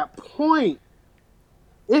at that point.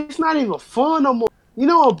 It's not even fun no more. You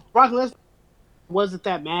know, Brock Lesnar wasn't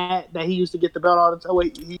that mad that he used to get the belt all the time.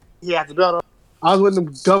 Wait, he had the belt. I was with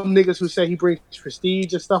them dumb niggas who say he brings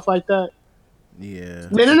prestige and stuff like that. Yeah.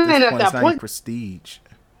 Man, At this at point, it's that not even point, prestige.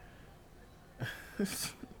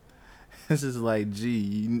 This is like,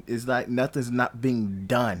 gee, it's like nothing's not being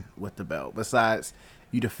done with the belt. Besides,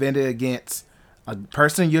 you defend it against a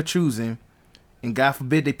person you're choosing, and God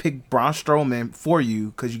forbid they pick Braun Strowman for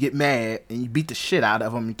you because you get mad and you beat the shit out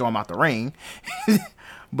of him and throw him out the ring.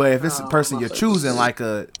 But if it's a person you're choosing, like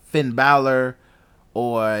a Finn Balor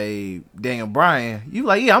or a Daniel Bryan, you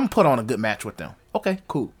like, yeah, I'm gonna put on a good match with them. Okay,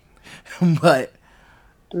 cool. But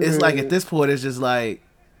it's like at this point, it's just like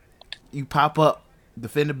you pop up,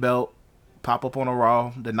 defend the belt, pop up on a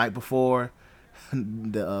Raw the night before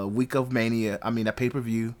the week of Mania. I mean, that pay per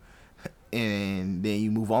view, and then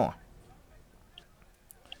you move on.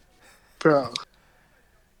 bro.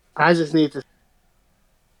 I just need to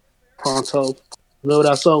pronto. Remember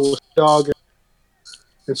that song with Dog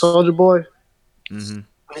and Soldier Boy? Mm-hmm.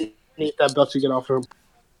 I need that belt to get off him.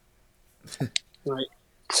 Like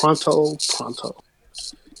pronto.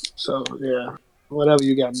 So yeah, whatever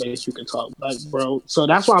you got, Mace, you can talk. Like, bro. So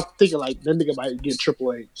that's why I'm thinking like that nigga might get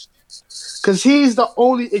Triple H because he's the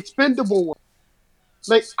only expendable one.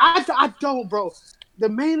 Like I don't, bro. The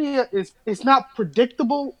Mania is it's not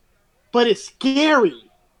predictable, but it's scary.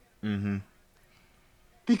 Mm-hmm.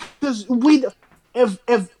 Because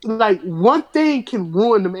if like one thing can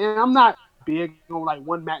ruin them, and I'm not big on like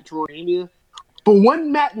one match ruin, but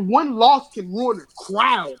one loss can ruin a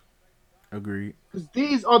crowd. Agreed. Because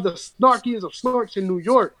these are the snarkiest of snarks in New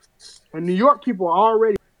York, and New York people are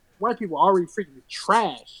already white people are already freaking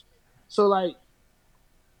trash. So like,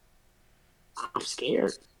 I'm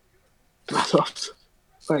scared.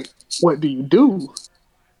 Like, what do you do?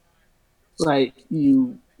 Like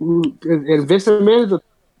and Vince McMahon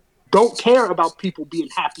don't care about people being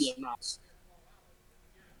happy or not.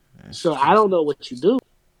 So I don't know what you do.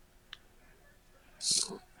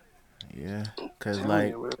 Yeah, because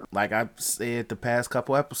like I said the past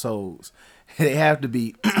couple episodes, they have to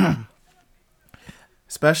be,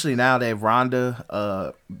 especially now that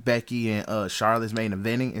Ronda, Becky, and Charlotte's main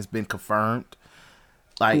eventing has been confirmed.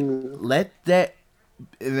 Like, let that,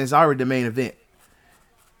 and it's already the main event.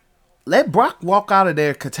 Let Brock walk out of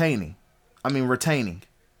there retaining.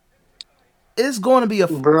 It's going to be a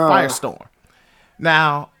firestorm.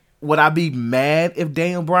 Now, would I be mad if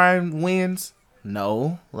Daniel Bryan wins?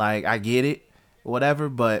 No. Like, I get it, whatever,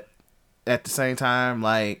 but at the same time,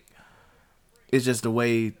 like, it's just the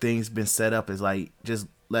way things been set up is like, just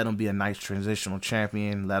let him be a nice transitional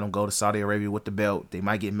champion. Let him go to Saudi Arabia with the belt. They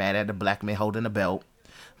might get mad at the black man holding the belt,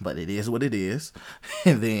 but it is what it is.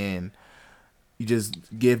 And then you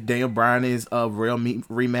just give Daniel Bryan his real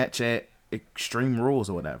rematch at Extreme Rules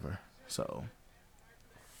or whatever. So,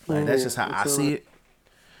 like, that's just how I see it.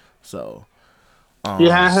 So, you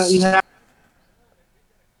have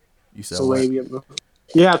you said Arabia.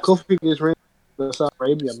 Yeah, Kofi gets ran the Saudi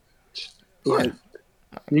Arabia. Like,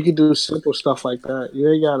 you can do simple stuff like that.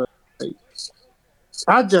 You ain't gotta. Like,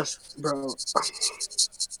 I just don't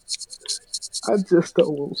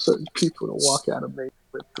want certain people to walk out of me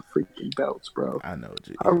with the freaking belts, bro. I know,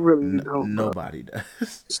 G. I really don't. Nobody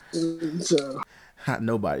does. So,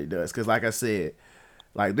 nobody does, because like I said,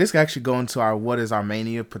 like this actually go into our what is our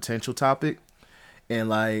Mania potential topic, and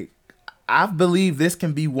like I believe this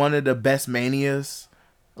can be one of the best Manias.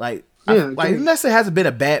 Like, unless it hasn't been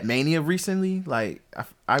a bad Mania recently, like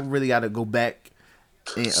I really got to go back.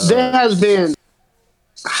 And, there has been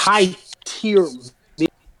high tier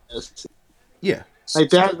Manias. Yeah,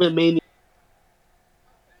 like there has been Mania.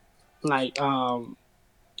 Like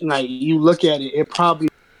you look at it, it probably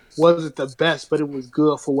wasn't the best, but it was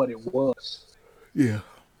good for what it was. Yeah,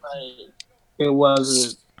 like, it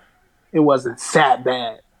wasn't that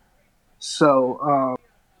bad. So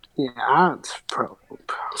yeah,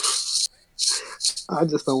 I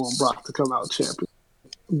just don't want Brock to come out champion.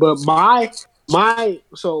 But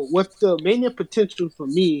so with the Mania potential for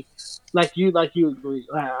me, like you agree.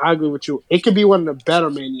 I agree with you. It could be one of the better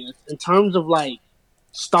Manias in terms of like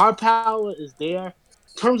star power is there.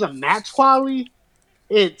 In terms of match quality,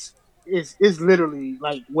 it's literally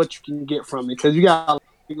like what you can get from it because you got a lot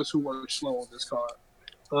of niggas who work slow on this card.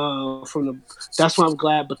 That's why I'm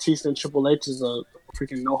glad Batista and Triple H is a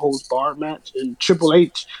freaking no holds barred match. And Triple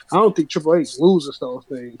H, I don't think Triple H loses those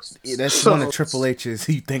things. Yeah, that's one of Triple H's.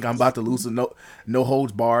 You think I'm about to lose a no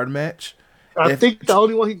holds barred match? I think the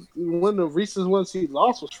only one of the recent ones he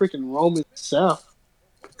lost was freaking Roman Seth.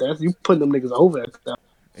 You putting them niggas over at that.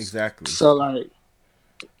 Exactly. So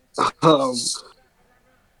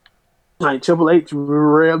like Triple H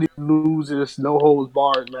rarely loses no holds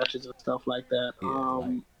barred matches and stuff like that.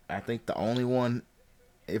 Yeah, I think the only one,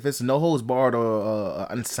 if it's no holds barred or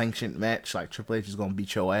unsanctioned match, like Triple H is gonna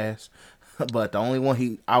beat your ass. But the only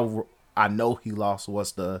one I know he lost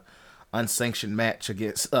was the unsanctioned match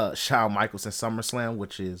against Shawn Michaels in SummerSlam,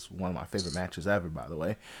 which is one of my favorite matches ever, by the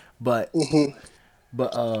way. But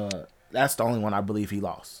that's the only one I believe he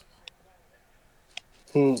lost.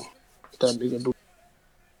 That nigga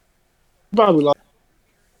probably lost.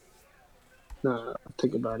 Nah,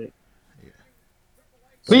 think about it.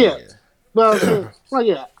 Yeah.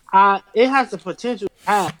 It has the potential to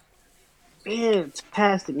have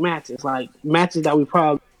fantastic matches, like matches that we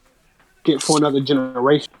probably get for another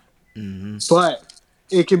generation. Mm-hmm. But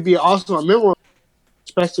it can be also a memorable,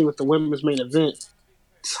 especially with the women's main event.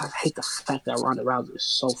 I hate the fact that Ronda Rousey is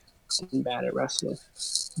so fucking bad at wrestling,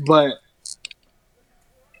 but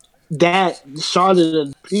that Charlotte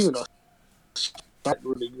and even that's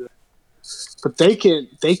really good. But they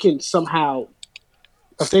can somehow,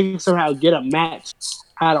 if they can somehow get a match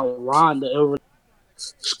out of Ronda,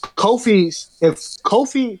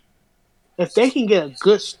 if they can get a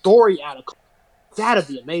good story out of Kofi, that'd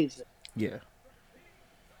be amazing. Yeah.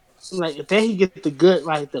 Like if they can get the good,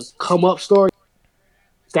 like the come up story,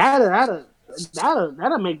 that'll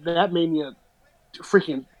make that Mania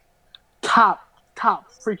freaking top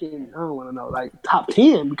freaking, I don't want to know, like top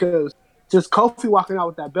 10, because just Kofi walking out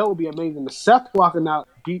with that belt would be amazing. The Seth walking out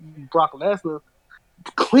beating Brock Lesnar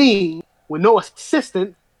clean with no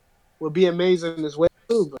assistant would be amazing as well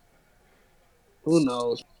too. But who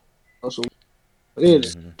knows? It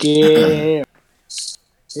is scary.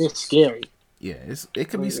 It's scary. Yeah, it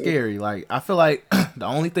could be scary. Like I feel like the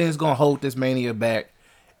only thing that's gonna hold this Mania back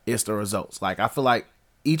is the results. Like I feel like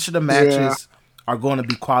each of the matches are going to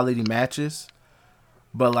be quality matches,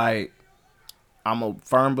 but like I'm a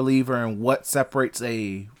firm believer in what separates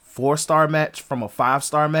a 4-star match from a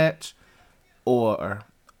 5-star match, or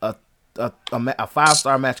a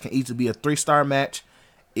 5-star match can easily be a 3-star match,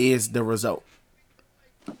 is the result.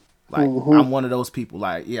 Like I'm one of those people.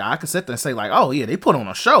 Like I can sit there and say like, oh yeah, they put on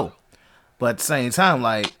a show, but at the same time,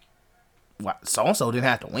 like so and so didn't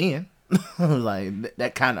have to win. Like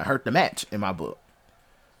that kind of hurt the match in my book.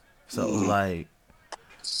 So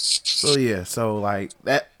so like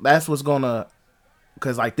that's what's gonna,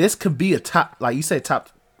 because like this could be a top, like you said, top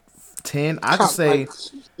 10. I could say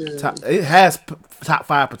it has top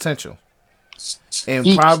 5 potential, and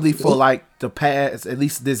probably for like the past, at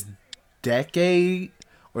least this decade,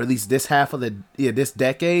 or at least this half of this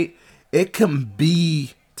decade, it can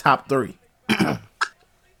be top 3.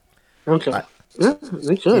 Okay. Like,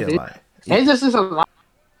 they should be. It just is a lot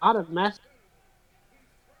of matches.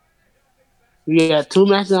 We had 2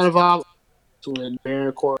 matches involved with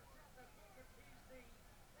Baron Corbin,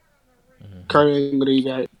 Kurt Angle. You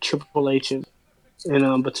got Triple H and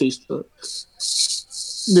Batista.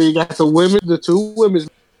 Then you got the 2 women's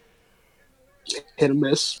hit or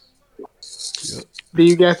miss. Yep. Then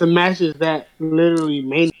you got the matches that literally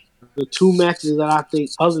made the 2 matches that I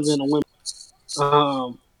think, other than the women's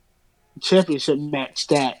championship match,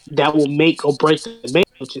 that will make or break the match,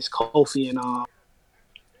 which is Kofi and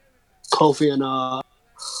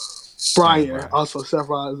Bryan, also Seth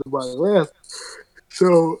Rollins and Bryan Lesnar.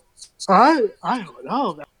 So I don't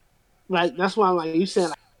know. Like that's why I'm like, you said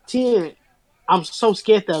like 10. I'm so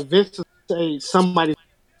scared that Vince will say somebody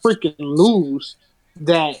freaking lose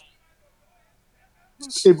that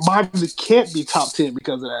it probably can't be top 10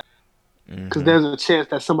 because of that. Because there's a chance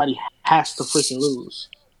that somebody has to freaking lose.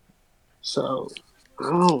 So I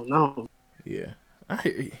don't know. Yeah, I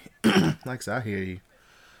hear you. Like I said, I hear you.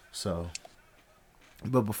 So,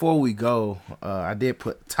 but before we go, I did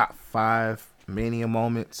put top 5 Mania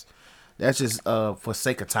moments. That's just for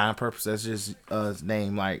sake of time purposes. That's just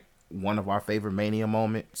name like one of our favorite Mania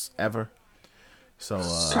moments ever. So,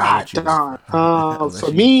 God darn.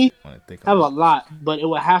 For me, I have a lot, but it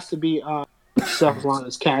would have to be Seth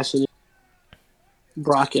Rollins cashing in,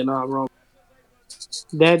 Brock and Roman.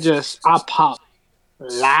 That just I popped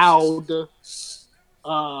loud.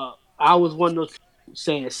 I was one of those people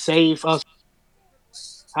saying save us.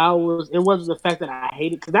 It wasn't the fact that I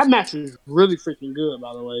hated because that match was really freaking good.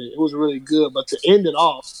 By the way, it was really good. But to end it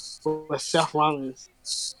off with Seth Rollins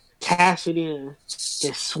cashing in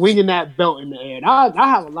and swinging that belt in the air. And I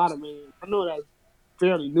have a lot of men. I know that's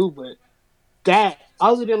fairly new, but that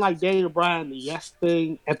other than like Daniel Bryan the yes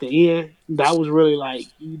thing at the end, that was really like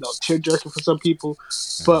tear jerking for some people.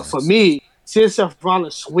 But for me, seeing Seth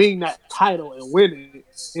Rollins swing that title and win it,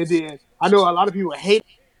 and then I know a lot of people hate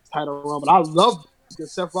this title run, but I loved it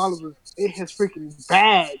because Seth Rollins was in his freaking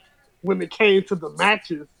bag when it came to the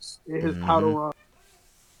matches in his title run.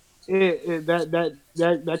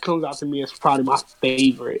 That comes out to me as probably my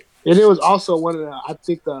favorite, and it was also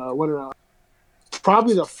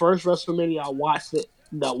probably the first WrestleMania I watched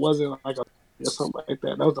that wasn't like a or something like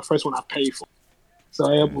that. That was the first one I paid for,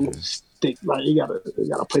 so I able to stick like it got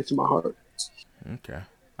a place in my heart. Okay,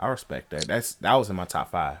 I respect that. That was in my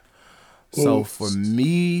top 5. So for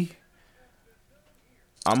me,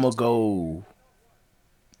 I'm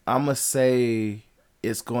gonna say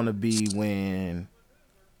it's gonna be when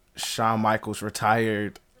Shawn Michaels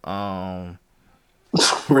retired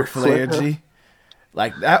Ric Flair G.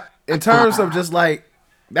 Like that in terms of just like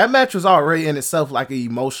that match was already in itself like an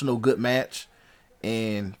emotional good match.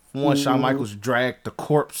 And one, Shawn Michaels dragged the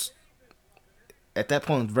corpse at that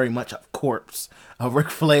point very much a corpse of Ric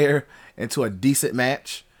Flair into a decent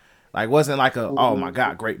match. Like wasn't like a oh my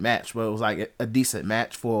god great match, but it was like a decent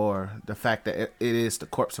match for the fact that it is the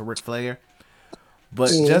corpse of Ric Flair.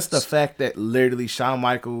 But just the fact that literally Shawn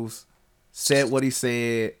Michaels said what he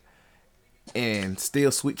said and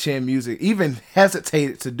still Sweet Chin Music even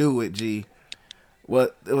hesitated to do it, G.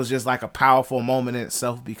 Well, it was just like a powerful moment in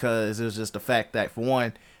itself because it was just the fact that, for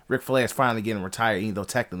one, Ric Flair is finally getting retired, even though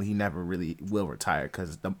technically he never really will retire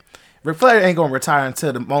because Ric Flair ain't going to retire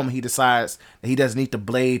until the moment he decides that he doesn't need to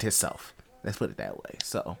blade himself. Let's put it that way.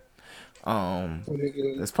 So,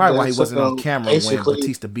 that's probably why he wasn't on camera when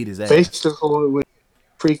Batista beat his ass. Basically, when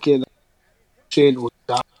freaking Chin was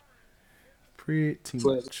dying. Pretty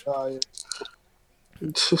much.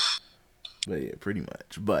 But yeah, pretty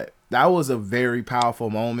much. But that was a very powerful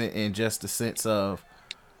moment in just the sense of,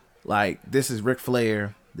 like, this is Ric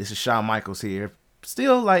Flair. This is Shawn Michaels here.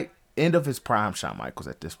 Still, like, end of his prime Shawn Michaels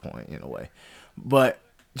at this point, in a way. But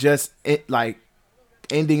just,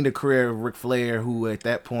 ending the career of Ric Flair, who at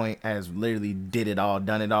that point has literally did it all,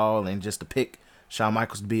 done it all, and just to pick Shawn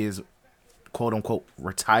Michaels to be his quote-unquote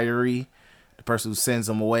retiree, the person who sends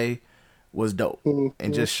him away, was dope.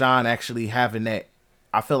 And just Shawn actually having that,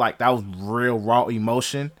 I feel like that was real raw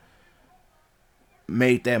emotion,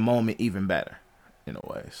 made that moment even better, in a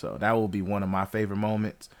way. So that will be one of my favorite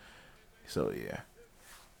moments. So yeah.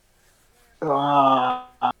 I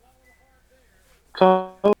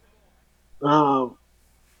thought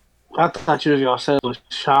you was gonna say it was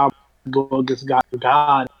Shawn go against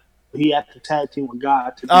God. He had to tag team with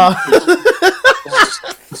God to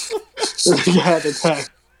he had to tag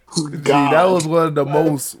God. Gee, that was one of the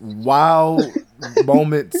most wild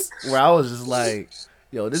moments where I was just like,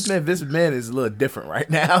 yo, this man is a little different right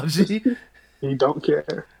now, G. He don't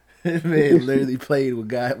care. This man literally played with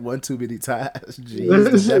God one too many times. G.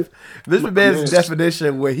 This man's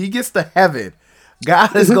definition, when he gets to heaven,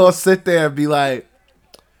 God is gonna sit there and be like,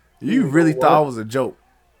 you really thought I was a joke.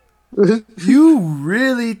 You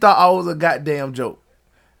really thought I was a goddamn joke.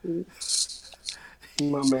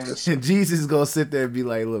 My man. And Jesus is gonna sit there and be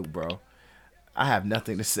like, look, bro, I have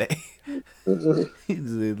nothing to say. He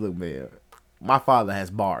said, look, man, my father has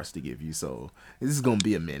bars to give you, so this is gonna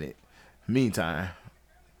be a minute. Meantime,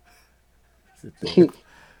 sit there.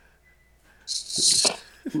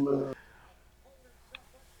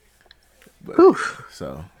 But,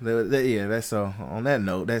 so yeah, that's so. On that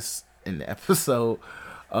note, that's in the episode.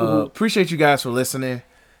 Appreciate you guys for listening.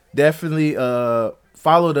 Definitely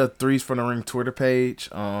follow the Threes from the Ring Twitter page.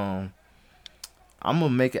 I'm gonna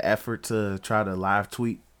make an effort to try to live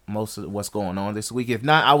tweet most of what's going on this week. If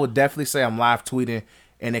not, I would definitely say I'm live tweeting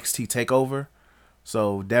NXT TakeOver.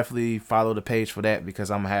 So definitely follow the page for that because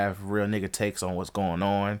I'm gonna have real nigga takes on what's going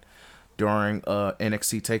on during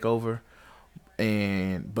NXT TakeOver.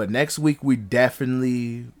 But next week we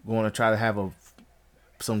definitely going to try to have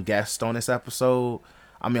some guests on this episode.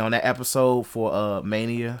 I mean, on that episode for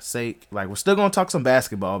Mania sake. Like, we're still gonna talk some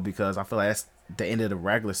basketball because I feel like that's the end of the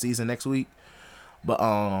regular season next week. But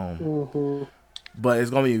but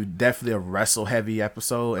it's gonna be definitely a wrestle heavy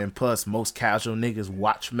episode, and plus most casual niggas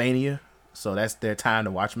watch Mania, so that's their time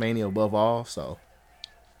to watch Mania above all. So,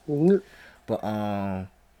 but But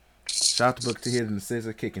shout out to Booker T hitting the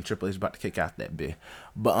scissor kick and Triple H about to kick out that bit.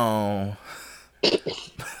 But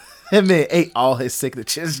that man ate all his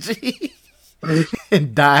signatures, G,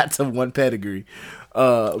 and died to one pedigree.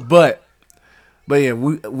 But yeah,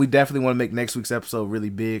 we definitely want to make next week's episode really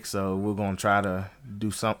big, so we're gonna try to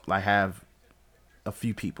do something like have a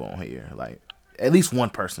few people on here, like at least one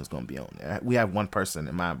person's gonna be on there. We have one person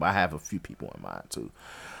in mind, but I have a few people in mind too.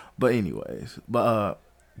 But anyways,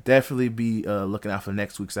 definitely be looking out for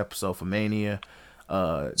next week's episode for Mania.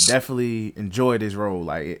 Definitely enjoy this role.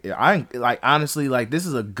 Honestly, this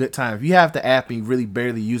is a good time. If you have the app and you really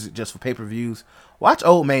barely use it just for pay-per-views, watch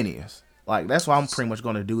old Manias. That's what I'm pretty much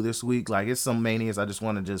gonna do this week. It's some Manias I just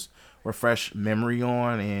want to just refresh memory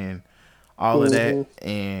on and all of that,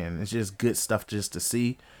 and it's just good stuff just to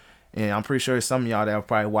see. And I'm pretty sure some of y'all that will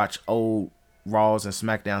probably watch old Raws and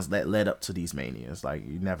SmackDowns that led up to these Manias.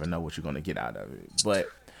 You never know what you're gonna get out of it. But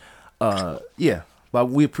yeah. But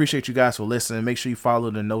we appreciate you guys for listening. Make sure you follow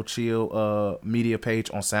the No Chill media page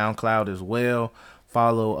on SoundCloud as well.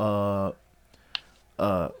 Follow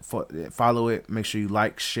it. Make sure you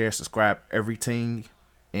like, share, subscribe, everything.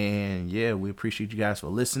 And yeah, we appreciate you guys for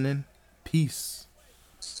listening. Peace.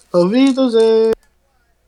 Auf Wiedersehen.